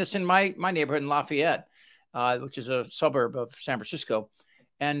I've seen this in my neighborhood in Lafayette, which is a suburb of San Francisco.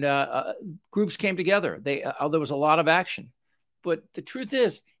 And groups came together. There was a lot of action. But the truth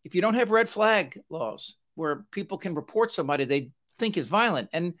is, if you don't have red flag laws where people can report somebody they think is violent,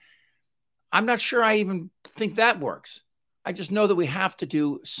 and I'm not sure I even think that works. I just know that we have to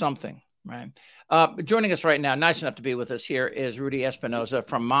do something, right? Joining us right now, nice enough to be with us here, is Rudy Espinoza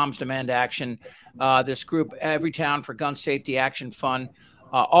from Moms Demand Action, this group, Everytown for Gun Safety Action Fund,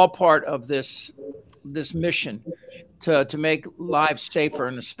 all part of this mission to make lives safer,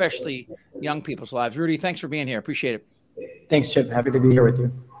 and especially young people's lives. Rudy, thanks for being here. Appreciate it. Thanks, Chip. Happy to be here with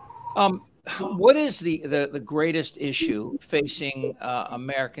you. What is the greatest issue facing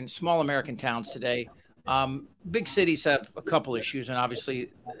small American towns today? Big cities have a couple issues, and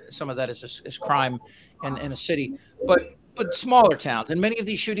obviously some of that is crime in a city. But smaller towns, and many of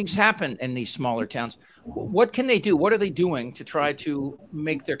these shootings happen in these smaller towns. What can they do? What are they doing to try to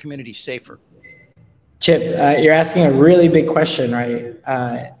make their communities safer? Chip, you're asking a really big question, right?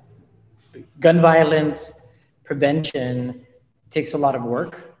 Gun violence prevention takes a lot of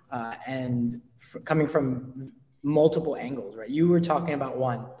work, and coming from multiple angles, right? You were talking about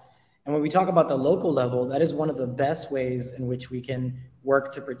one. And when we talk about the local level, that is one of the best ways in which we can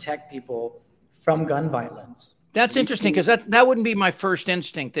work to protect people from gun violence. That's interesting, because that wouldn't be my first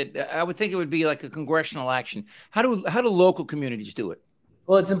instinct. That I would think it would be like a congressional action. How do local communities do it?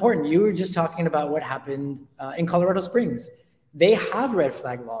 Well, it's important. You were just talking about what happened in Colorado Springs. They have red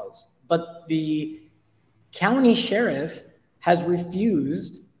flag laws, but the county sheriff has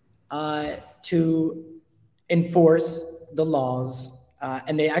refused to enforce the laws,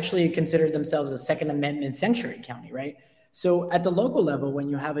 and they actually consider themselves a Second Amendment sanctuary county, right? So at the local level, when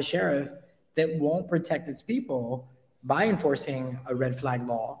you have a sheriff that won't protect its people by enforcing a red flag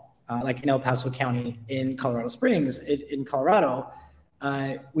law, like in El Paso County, in Colorado Springs, in Colorado,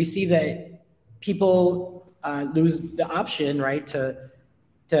 we see that people lose the option, right,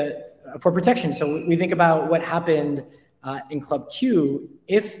 for protection. So we think about what happened in Club Q.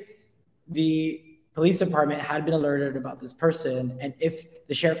 If the police department had been alerted about this person, and if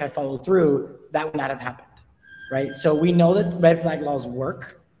the sheriff had followed through, that would not have happened, right? So we know that red flag laws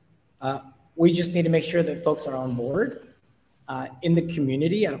work. We just need to make sure that folks are on board in the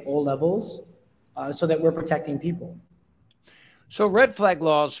community at all levels so that we're protecting people. So red flag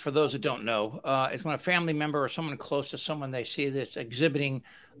laws, for those who don't know, is when a family member or someone close to someone they see that's exhibiting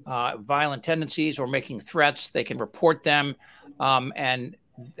violent tendencies or making threats, they can report them, and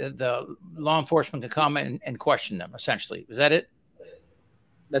the law enforcement can come and question them, essentially. Is that it?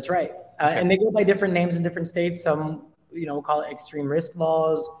 That's right. Okay. And they go by different names in different states. Some, we'll call it extreme risk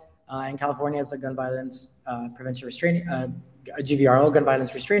laws. In California, it's a gun violence prevention restraining, a GVRO, gun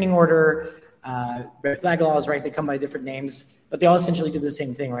violence restraining order. Red flag laws, right? They come by different names, but they all essentially do the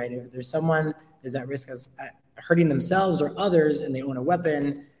same thing, right? If there's someone is at risk of hurting themselves or others and they own a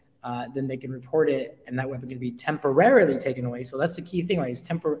weapon, then they can report it, and that weapon can be temporarily taken away. So that's the key thing, right?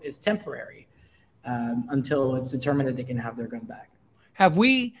 It's temporary until it's determined that they can have their gun back. Have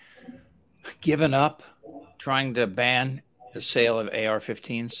we given up trying to ban the sale of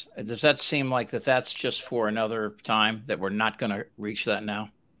AR-15s? Does that seem like that's just for another time, that we're not going to reach that now?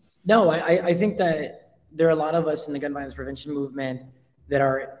 No, I think that there are a lot of us in the gun violence prevention movement that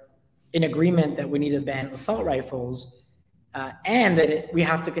are in agreement that we need to ban assault rifles, and that we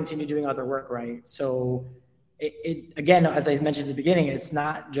have to continue doing other work, right? So again, as I mentioned at the beginning, it's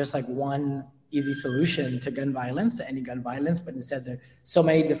not just like one easy solution to gun violence, to any gun violence, but instead there are so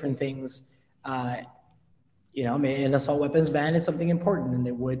many different things. An assault weapons ban is something important, and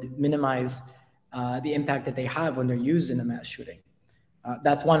it would minimize the impact that they have when they're used in a mass shooting.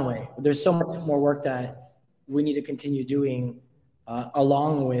 That's one way. But there's so much more work that we need to continue doing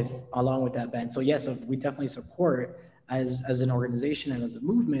along with that ban. So yes, we definitely support as an organization and as a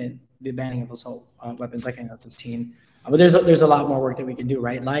movement the banning of assault weapons like AR-15. But there's a lot more work that we can do,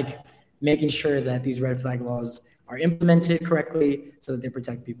 right? Like making sure that these red flag laws are implemented correctly so that they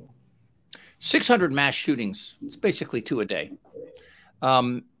protect people. 600 mass shootings. It's basically 2 a day.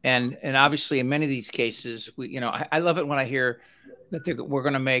 And obviously in many of these cases, I love it when I hear that we're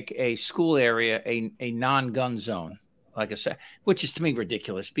going to make a school area a non-gun zone, like I said, which is to me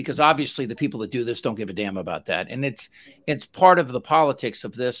ridiculous, because obviously the people that do this don't give a damn about that. And it's part of the politics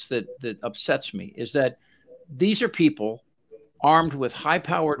of this that upsets me, is that these are people armed with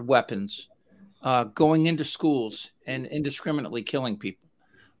high-powered weapons going into schools and indiscriminately killing people.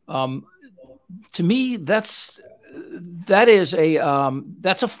 To me, that's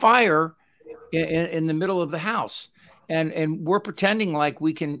a fire in the middle of the house. And we're pretending like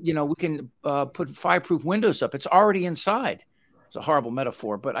we can put fireproof windows up. It's already inside. It's a horrible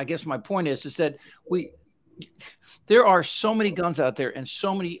metaphor, but I guess my point is that there are so many guns out there and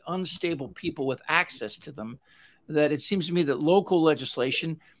so many unstable people with access to them that it seems to me that local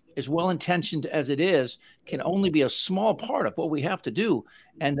legislation, as well-intentioned as it is, can only be a small part of what we have to do,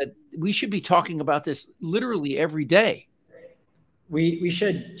 and that we should be talking about this literally every day. We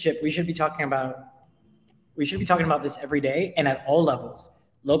should, Chip. We should be talking about this every day and at all levels,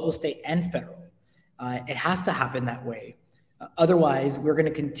 local, state, and federal. It has to happen that way. Otherwise, we're going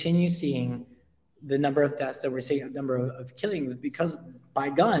to continue seeing the number of deaths that we're seeing, the number of killings by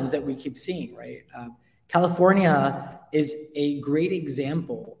guns that we keep seeing, right? California is a great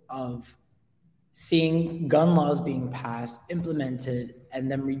example of seeing gun laws being passed, implemented, and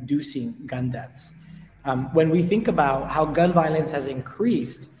then reducing gun deaths. When we think about how gun violence has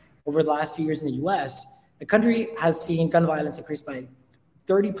increased over the last few years in the US, the country has seen gun violence increase by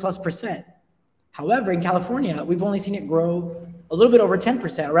 30+%. However, in California, we've only seen it grow a little bit over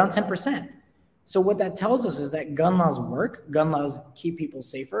 10%, around 10%. So what that tells us is that gun laws work, gun laws keep people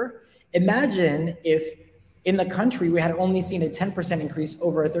safer. Imagine if in the country we had only seen a 10% increase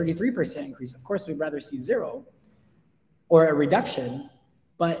over a 33% increase. Of course, we'd rather see zero or a reduction,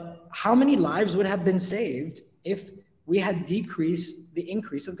 but how many lives would have been saved if we had decreased the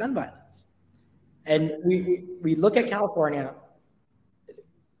increase of gun violence? And we look at California.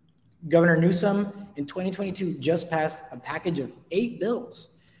 Governor Newsom in 2022 just passed a package of 8 bills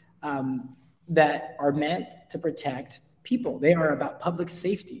that are meant to protect people. They are about public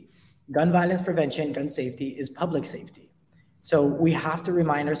safety. Gun violence prevention, gun safety is public safety. So we have to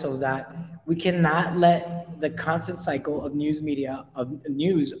remind ourselves that we cannot let the constant cycle of news media, of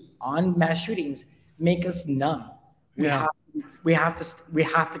news on mass shootings, make us numb. We have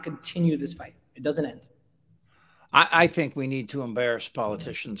to continue this fight. It doesn't end. I think we need to embarrass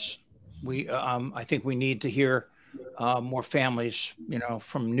politicians. I think we need to hear more families,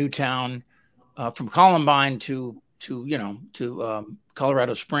 from Newtown, from Columbine to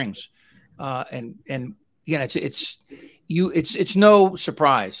Colorado Springs, and it's no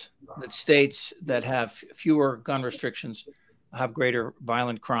surprise that states that have fewer gun restrictions have greater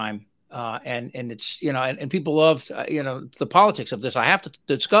violent crime, and it's and people love the politics of this. I have to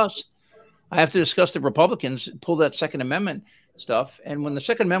discuss the Republicans pull that Second Amendment stuff, and when the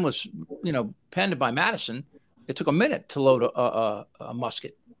Second Amendment was penned by Madison, it took a minute to load a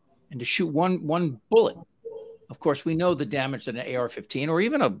musket and to shoot one bullet. Of course, we know the damage that an AR-15 or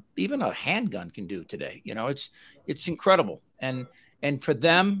even a handgun can do today. It's incredible. And for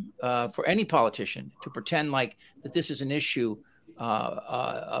them, for any politician to pretend like that this is an issue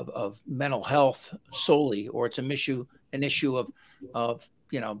of mental health solely, or it's an issue of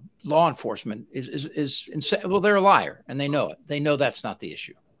law enforcement is insane. Well, they're a liar, and they know it. They know that's not the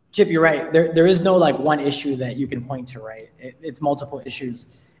issue. Chip, you're right. There is no one issue that you can point to, right? It's multiple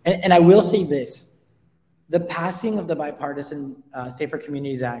issues. And I will say this. The passing of the Bipartisan Safer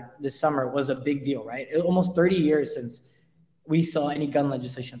Communities Act this summer was a big deal, right? Almost 30 years since we saw any gun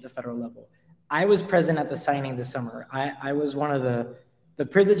legislation at the federal level. I was present at the signing this summer. I was one of the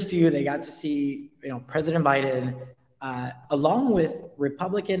privileged few that got to see, President Biden, along with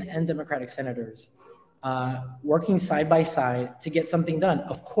Republican and Democratic senators, working side by side to get something done.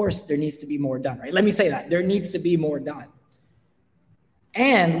 Of course, there needs to be more done, right? Let me say that. There needs to be more done.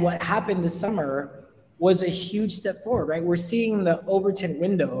 And what happened this summer was a huge step forward, right? We're seeing the Overton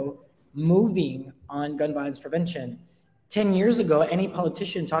window moving on gun violence prevention. 10 years ago, any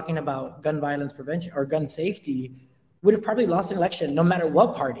politician talking about gun violence prevention or gun safety would have probably lost an election, no matter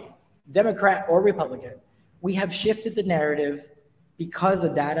what party, Democrat or Republican. We have shifted the narrative because the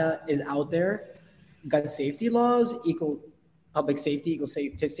data is out there. Gun safety laws equal public safety, equal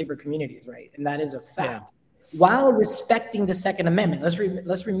safer communities, right? And that is a fact. Yeah. While respecting the Second Amendment.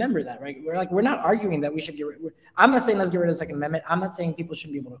 Let's remember that, right? We're not arguing that we should I'm not saying let's get rid of the Second Amendment. I'm not saying people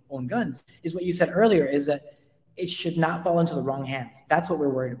shouldn't be able to own guns. Is what you said earlier, is that it should not fall into the wrong hands. That's what we're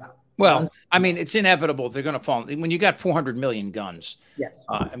worried about. Well, it's inevitable. They're going to fall. When you got 400 million guns, yes.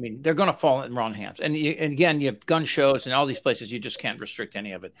 They're going to fall in wrong hands. And again, you have gun shows and all these places. You just can't restrict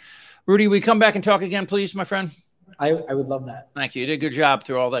any of it. Rudy, will you come back and talk again, please, my friend? I would love that. Thank you. You did a good job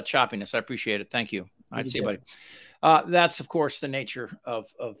through all that choppiness. I appreciate it. Thank you. All right, see you, buddy. That's, of course, the nature of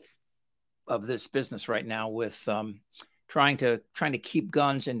this business right now, with trying to keep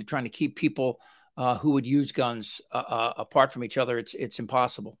guns and trying to keep people who would use guns apart from each other. It's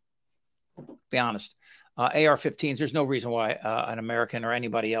impossible. Be honest. AR-15s. There's no reason why an American or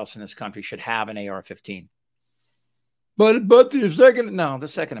anybody else in this country should have an AR-15. But the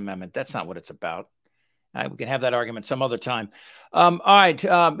Second Amendment. That's not what it's about. We can have that argument some other time. All right.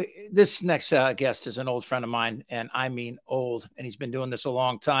 This next guest is an old friend of mine, and I mean old, and he's been doing this a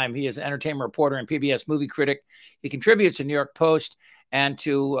long time. He is an entertainment reporter and PBS movie critic. He contributes to New York Post and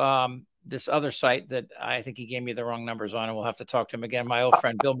to this other site that I think he gave me the wrong numbers on, and we'll have to talk to him again. My old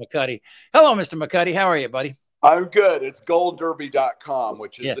friend, Bill McCuddy. Hello, Mr. McCuddy. How are you, buddy? I'm good. It's goldderby.com,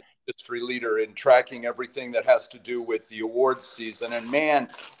 which is the industry leader in tracking everything that has to do with the awards season. And man,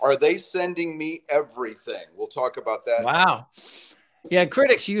 are they sending me everything. We'll talk about that. Wow. Yeah,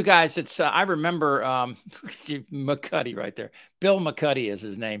 critics, you guys, it's I remember McCuddy right there. Bill McCuddy is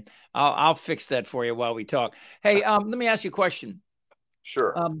his name. I'll fix that for you while we talk. Hey, let me ask you a question.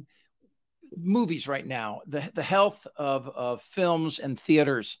 Sure. Movies right now, the health of films and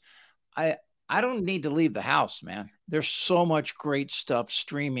theaters. I don't need to leave the house, man. There's so much great stuff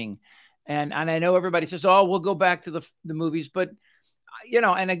streaming. And I know everybody says, oh, we'll go back to the movies. But,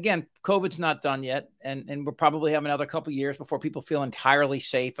 and again, COVID's not done yet. And we'll probably have another couple of years before people feel entirely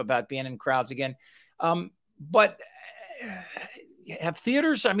safe about being in crowds again. But have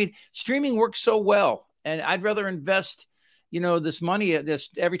theaters, streaming works so well. And I'd rather invest, this money,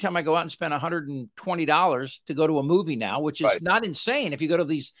 every time I go out and spend $120 to go to a movie now, which is not insane. If you go to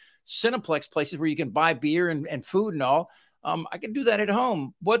these Cineplex places where you can buy beer and food and all, I can do that at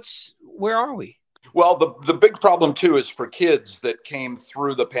home. Where are we? Well, the big problem, too, is for kids that came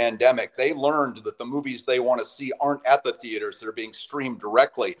through the pandemic. They learned that the movies they want to see aren't at the theaters. They're being streamed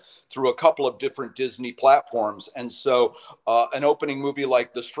directly through a couple of different Disney platforms. And so an opening movie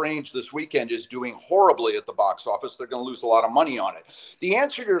like The Strange this weekend is doing horribly at the box office. They're going to lose a lot of money on it. The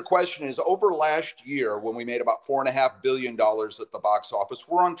answer to your question is, over last year, when we made about $4.5 billion at the box office,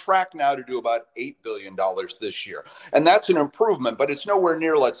 we're on track now to do about $8 billion this year. And that's an improvement, but it's nowhere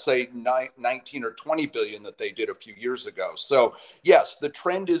near, let's say, 19 or or 20 billion that they did a few years ago. So yes, the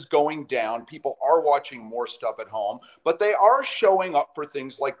trend is going down. People are watching more stuff at home, but they are showing up for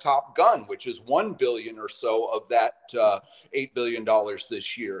things like Top Gun, which is 1 billion or so of that $8 billion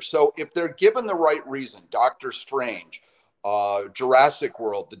this year. So if they're given the right reason, Doctor Strange, Jurassic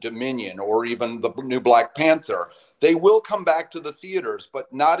World, The Dominion, or even the new Black Panther, they will come back to the theaters,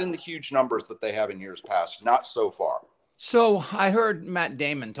 but not in the huge numbers that they have in years past. Not so far. So I heard Matt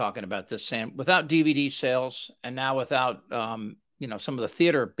Damon talking about this, saying without DVD sales and now without, some of the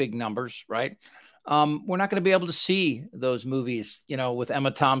theater big numbers, right? We're not going to be able to see those movies, with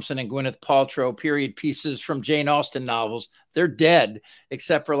Emma Thompson and Gwyneth Paltrow, period pieces from Jane Austen novels. They're dead,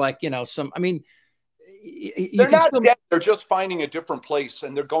 except for they're not dead. They're just finding a different place,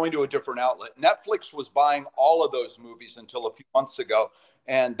 and they're going to a different outlet. Netflix was buying all of those movies until a few months ago,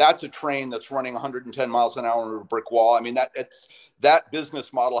 and that's a train that's running 110 miles an hour into a brick wall. I mean, that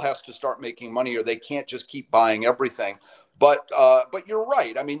business model has to start making money, or they can't just keep buying everything. But you're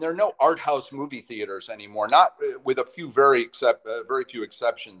right. I mean, there are no art house movie theaters anymore, not with a few very few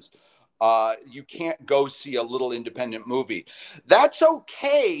exceptions. You can't go see a little independent movie. That's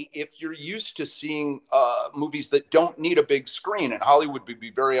okay if you're used to seeing movies that don't need a big screen. And Hollywood would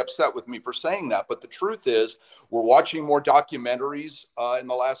be very upset with me for saying that. But the truth is, we're watching more documentaries in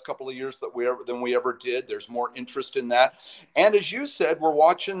the last couple of years than we ever did. There's more interest in that. And as you said, we're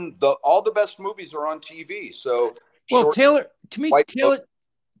watching all the best movies are on TV. So, well,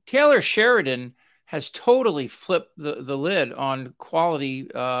 Taylor Sheridan has totally flipped the lid on quality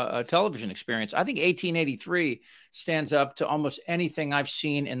television experience. I think 1883 stands up to almost anything I've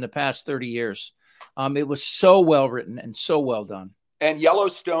seen in the past 30 years. It was so well written and so well done. And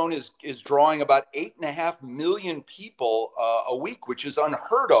Yellowstone is drawing about 8.5 million people a week, which is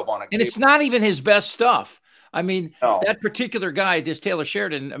unheard of on a cable. And it's not even his best stuff. I mean, that particular guy, this Taylor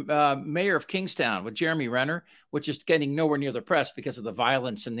Sheridan, mayor of Kingstown with Jeremy Renner, which is getting nowhere near the press because of the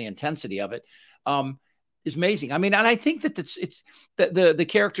violence and the intensity of it, is amazing. I mean, and I think that it's the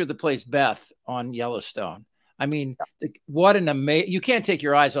character that plays Beth on Yellowstone. I mean, what an amazing, you can't take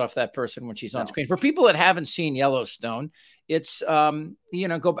your eyes off that person when she's on screen. For people that haven't seen Yellowstone, it's,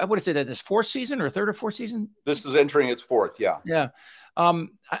 what is it, this fourth season or third or fourth season? This is entering its fourth. Yeah. Yeah.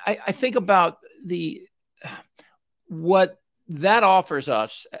 I think about what that offers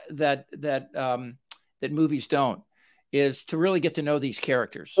us that movies don't, is to really get to know these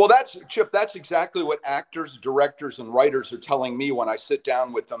characters. Well, Chip, that's exactly what actors, directors, and writers are telling me when I sit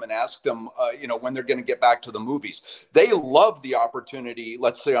down with them and ask them, when they're going to get back to the movies. They love the opportunity,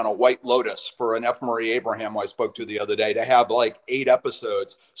 let's say on a White Lotus, for an F. Murray Abraham, who I spoke to the other day, to have like 8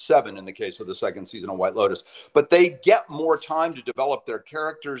 episodes, 7 in the case of the second season of White Lotus. But they get more time to develop their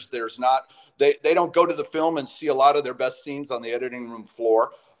characters. They don't go to the film and see a lot of their best scenes on the editing room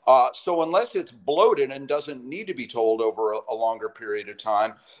floor. So unless it's bloated and doesn't need to be told over a longer period of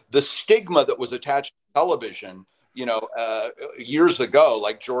time, the stigma that was attached to television, years ago,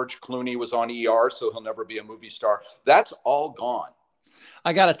 like George Clooney was on ER, so he'll never be a movie star, that's all gone.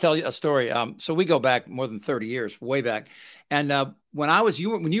 I got to tell you a story. So we go back more than 30 years, way back. And when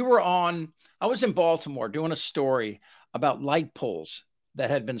you were on, I was in Baltimore doing a story about light poles that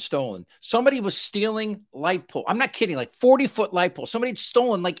had been stolen. Somebody was stealing light pole. I'm not kidding, like 40-foot light poles. Somebody had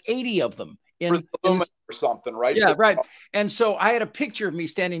stolen like 80 of them or something, right? Yeah, right. And so I had a picture of me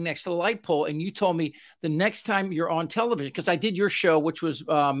standing next to the light pole, and you told me the next time you're on television, because I did your show, which was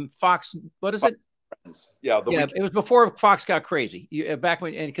Fox. What is it? Yeah, it was before Fox got crazy. Back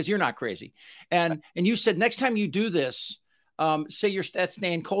when, because you're not crazy, and you said next time you do this, say that's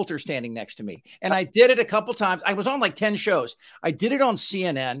Nan Coulter standing next to me. And I did it a couple times. I was on like 10 shows. I did it on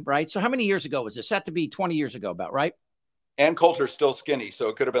CNN, right? So how many years ago was this? Had to be 20 years ago about, right? Ann Coulter's still skinny, so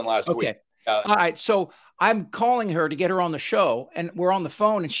it could have been last week. All right. So I'm calling her to get her on the show, and we're on the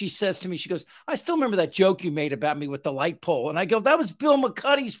phone, and she says to me, she goes, I still remember that joke you made about me with the light pole. And I go, that was Bill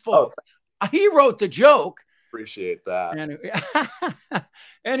McCuddy's fault. He wrote the joke. Appreciate that.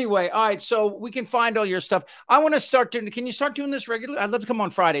 Anyway, all right. So we can find all your stuff. I want to start doing. Can you start doing this regularly? I'd love to come on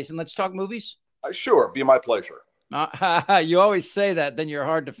Fridays and let's talk movies. Sure, be my pleasure. You always say that, then you're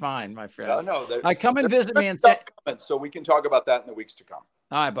hard to find, my friend. No, I come and visit me and say, so we can talk about that in the weeks to come.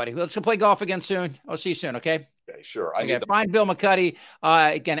 All right, buddy. Let's play golf again soon. I'll see you soon. Okay. Okay, sure. Find Bill McCuddy.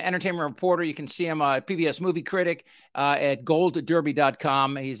 Again, entertainment reporter. You can see him, PBS movie critic at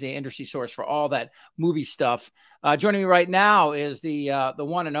goldderby.com. He's the industry source for all that movie stuff. Joining me right now is the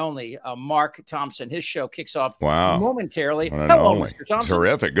one and only Mark Thompson. His show kicks off momentarily. Hello, Mr. Thompson.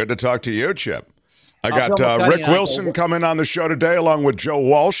 Terrific. Good to talk to you, Chip. I got Rick Wilson coming on the show today, along with Joe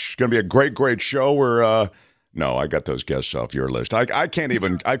Walsh. It's going to be a great show. We're No, I got those guests off your list. I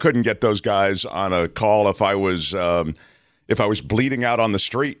couldn't get those guys on a call if I was bleeding out on the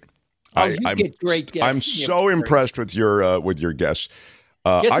street. You get great guests. I'm so impressed with your guests.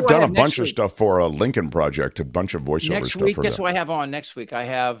 I've done a bunch of stuff for a Lincoln Project, a bunch of voiceover next stuff. Week, for guess them. what I have on next week? I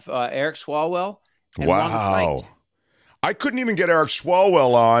have Eric Swalwell. And wow. I couldn't even get Eric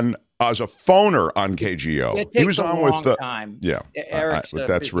Swalwell on as a phoner on KGO. He was on with the time. Yeah. Eric's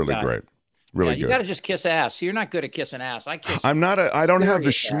that's really great. Really good. You got to just kiss ass. You're not good at kissing ass. I kiss. I don't have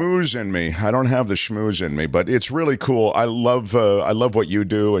the schmooze in me. I don't have the schmooze in me, but it's really cool. I love what you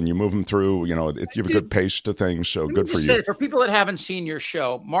do, and you move them through. You have a good pace to things, so good for you. For people that haven't seen your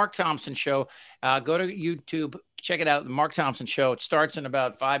show, Mark Thompson Show, go to YouTube, check it out. The Mark Thompson Show. It starts in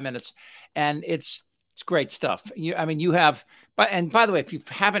about 5 minutes, and it's great stuff. You have. And by the way, if you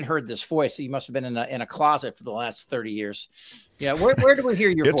haven't heard this voice, you must have been in a closet for the last 30 years. Yeah, where do we hear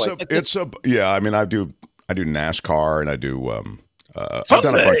your voice? I do NASCAR and I do I've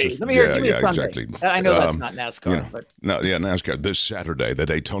done a bunch of, let me hear exactly. I know that's not NASCAR, but NASCAR this Saturday, the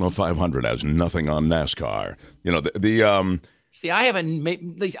Daytona 500 has nothing on NASCAR. See, I have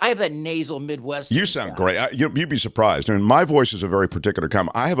that nasal Midwest. You sound great. You'd be surprised. I mean, my voice is a very particular kind.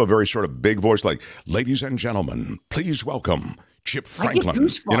 I have a very sort of big voice, like, ladies and gentlemen, please welcome Chip Franklin.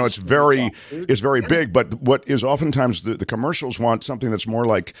 It's very big. But what is oftentimes the commercials want something that's more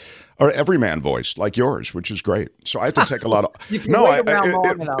like or everyman voice, like yours, which is great. So I have to take a lot of.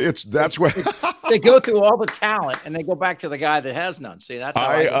 That's where they go through all the talent and they go back to the guy that has none. See, that's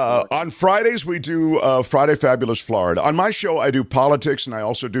how on Fridays we do Friday Fabulous Florida. On my show, I do politics, and I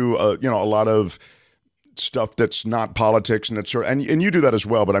also do a lot of stuff that's not politics, and you do that as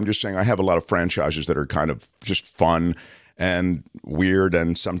well. But I'm just saying, I have a lot of franchises that are kind of just fun and weird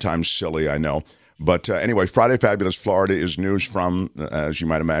and sometimes silly, I know. But anyway, Friday Fabulous Florida is news from, as you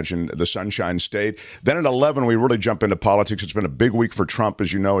might imagine, the Sunshine State. Then at 11, we really jump into politics. It's been a big week for Trump,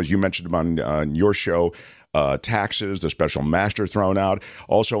 as you know, as you mentioned on your show. Taxes, the special master thrown out.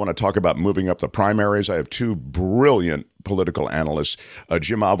 Also, I want to talk about moving up the primaries. I have two brilliant political analysts,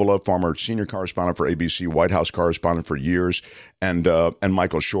 Jim Avila, former senior correspondent for ABC, White House correspondent for years, and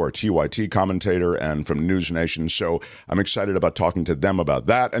Michael Shore, TYT commentator and from News Nation. So I'm excited about talking to them about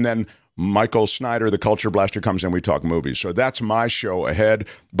that. And then Michael Snyder, the Culture Blaster, comes in. We talk movies. So that's my show ahead.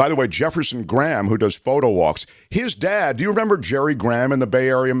 By the way, Jefferson Graham, who does photo walks, his dad, do you remember Jerry Graham in the Bay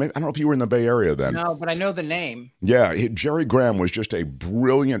Area? I don't know if you were in the Bay Area then. No, but I know the name. Yeah, Jerry Graham was just a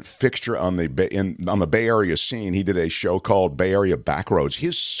brilliant fixture on the Bay Area scene. He did a show called Bay Area Backroads.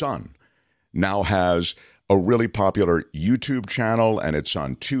 His son now has a really popular YouTube channel, and it's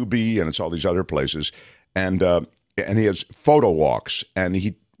on Tubi, and it's all these other places. And he has photo walks,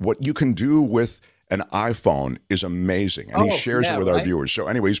 and what you can do with an iPhone is amazing, and he shares it with our viewers. So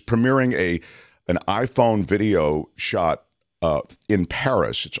anyway, he's premiering an iPhone video shot in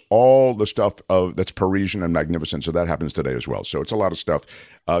Paris. It's all the stuff that's Parisian and magnificent. So that happens today as well. So it's a lot of stuff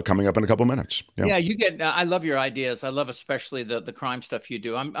coming up in a couple minutes. Yeah, you get. I love your ideas. I love especially the crime stuff you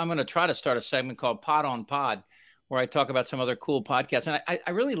do. I'm going to try to start a segment called Pod on Pod, where I talk about some other cool podcasts, and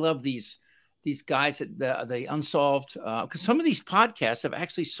I really love these guys that the unsolved, because some of these podcasts have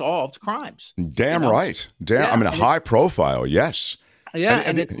actually solved crimes. Damn right. I mean, high profile. Yes. Yeah.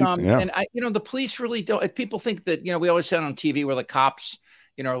 And the police really don't, people think that, we always say on TV where the cops,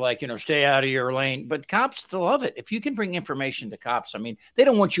 stay out of your lane, but cops still love it. If you can bring information to cops, I mean, they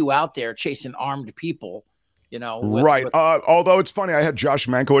don't want you out there chasing armed people. Right. Although it's funny, I had Josh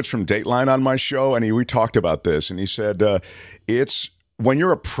Mankiewicz from Dateline on my show, and we talked about this, and he said, it's, when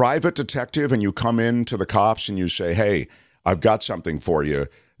you're a private detective and you come in to the cops and you say, hey, I've got something for you,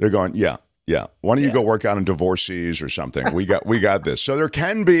 they're going, yeah. Why don't you go work out in divorcees or something? We got this. So there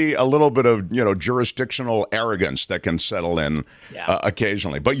can be a little bit of, jurisdictional arrogance that can settle in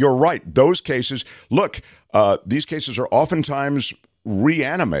occasionally. But you're right. Those cases, these cases are oftentimes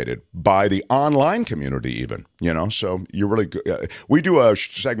reanimated by the online community even, so you're really good. We do a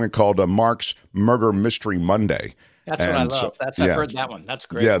segment called Mark's Murder Mystery Monday. That's what I love. I've heard that one. That's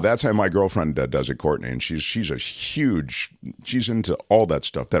great. Yeah, that's how my girlfriend does it, Courtney, and she's into all that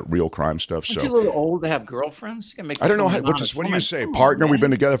stuff, that real crime stuff. Aren't you a little old to have girlfriends? I don't know what do you say? Partner? We've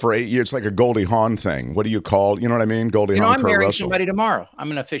been together for 8 years. It's like a Goldie Hawn thing. What do you call? You know what I mean? Goldie Hawn. I'm marrying somebody tomorrow. I'm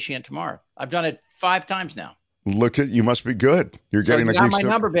an officiant tomorrow. I've done it 5 times now. Look at you, must be good. You're getting the got my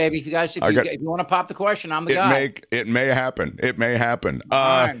number, baby. If you want to pop the question, I'm the guy. It may happen.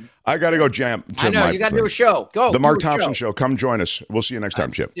 I got to go jam. I know you got to do a show. Go. The Mark Thompson Show. Come join us. We'll see you next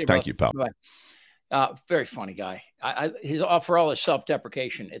time, Chip. Thank you, pal. Very funny guy. He's for all his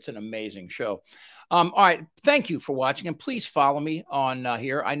self-deprecation. It's an amazing show. All right. Thank you for watching. And please follow me on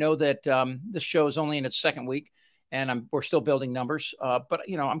here. I know that this show is only in its second week and we're still building numbers. But,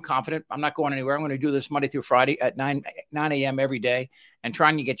 I'm confident. I'm not going anywhere. I'm going to do this Monday through Friday at 9 a.m. every day and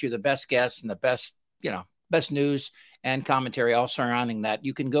trying to get you the best guests and the best, best news and commentary all surrounding that.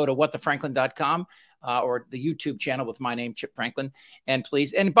 You can go to whatthefranklin.com or the YouTube channel with my name, Chip Franklin. And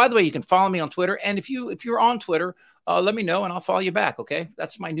by the way, you can follow me on Twitter. And if you're on Twitter, let me know and I'll follow you back. Okay.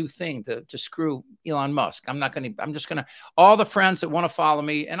 That's my new thing to screw Elon Musk. I'm just going to, all the friends that want to follow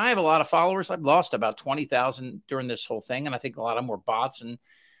me, and I have a lot of followers. I've lost about 20,000 during this whole thing. And I think a lot of them were bots, and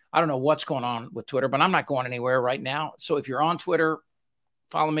I don't know what's going on with Twitter, but I'm not going anywhere right now. So if you're on Twitter,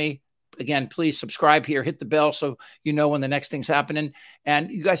 follow me. Again, please subscribe here, hit the bell so you know when the next thing's happening. And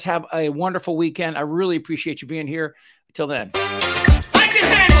you guys have a wonderful weekend. I really appreciate you being here. Until then.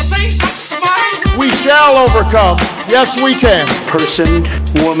 We shall overcome. Yes, we can. Person,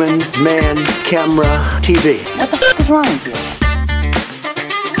 woman, man, camera, TV. What the fuck is wrong with you?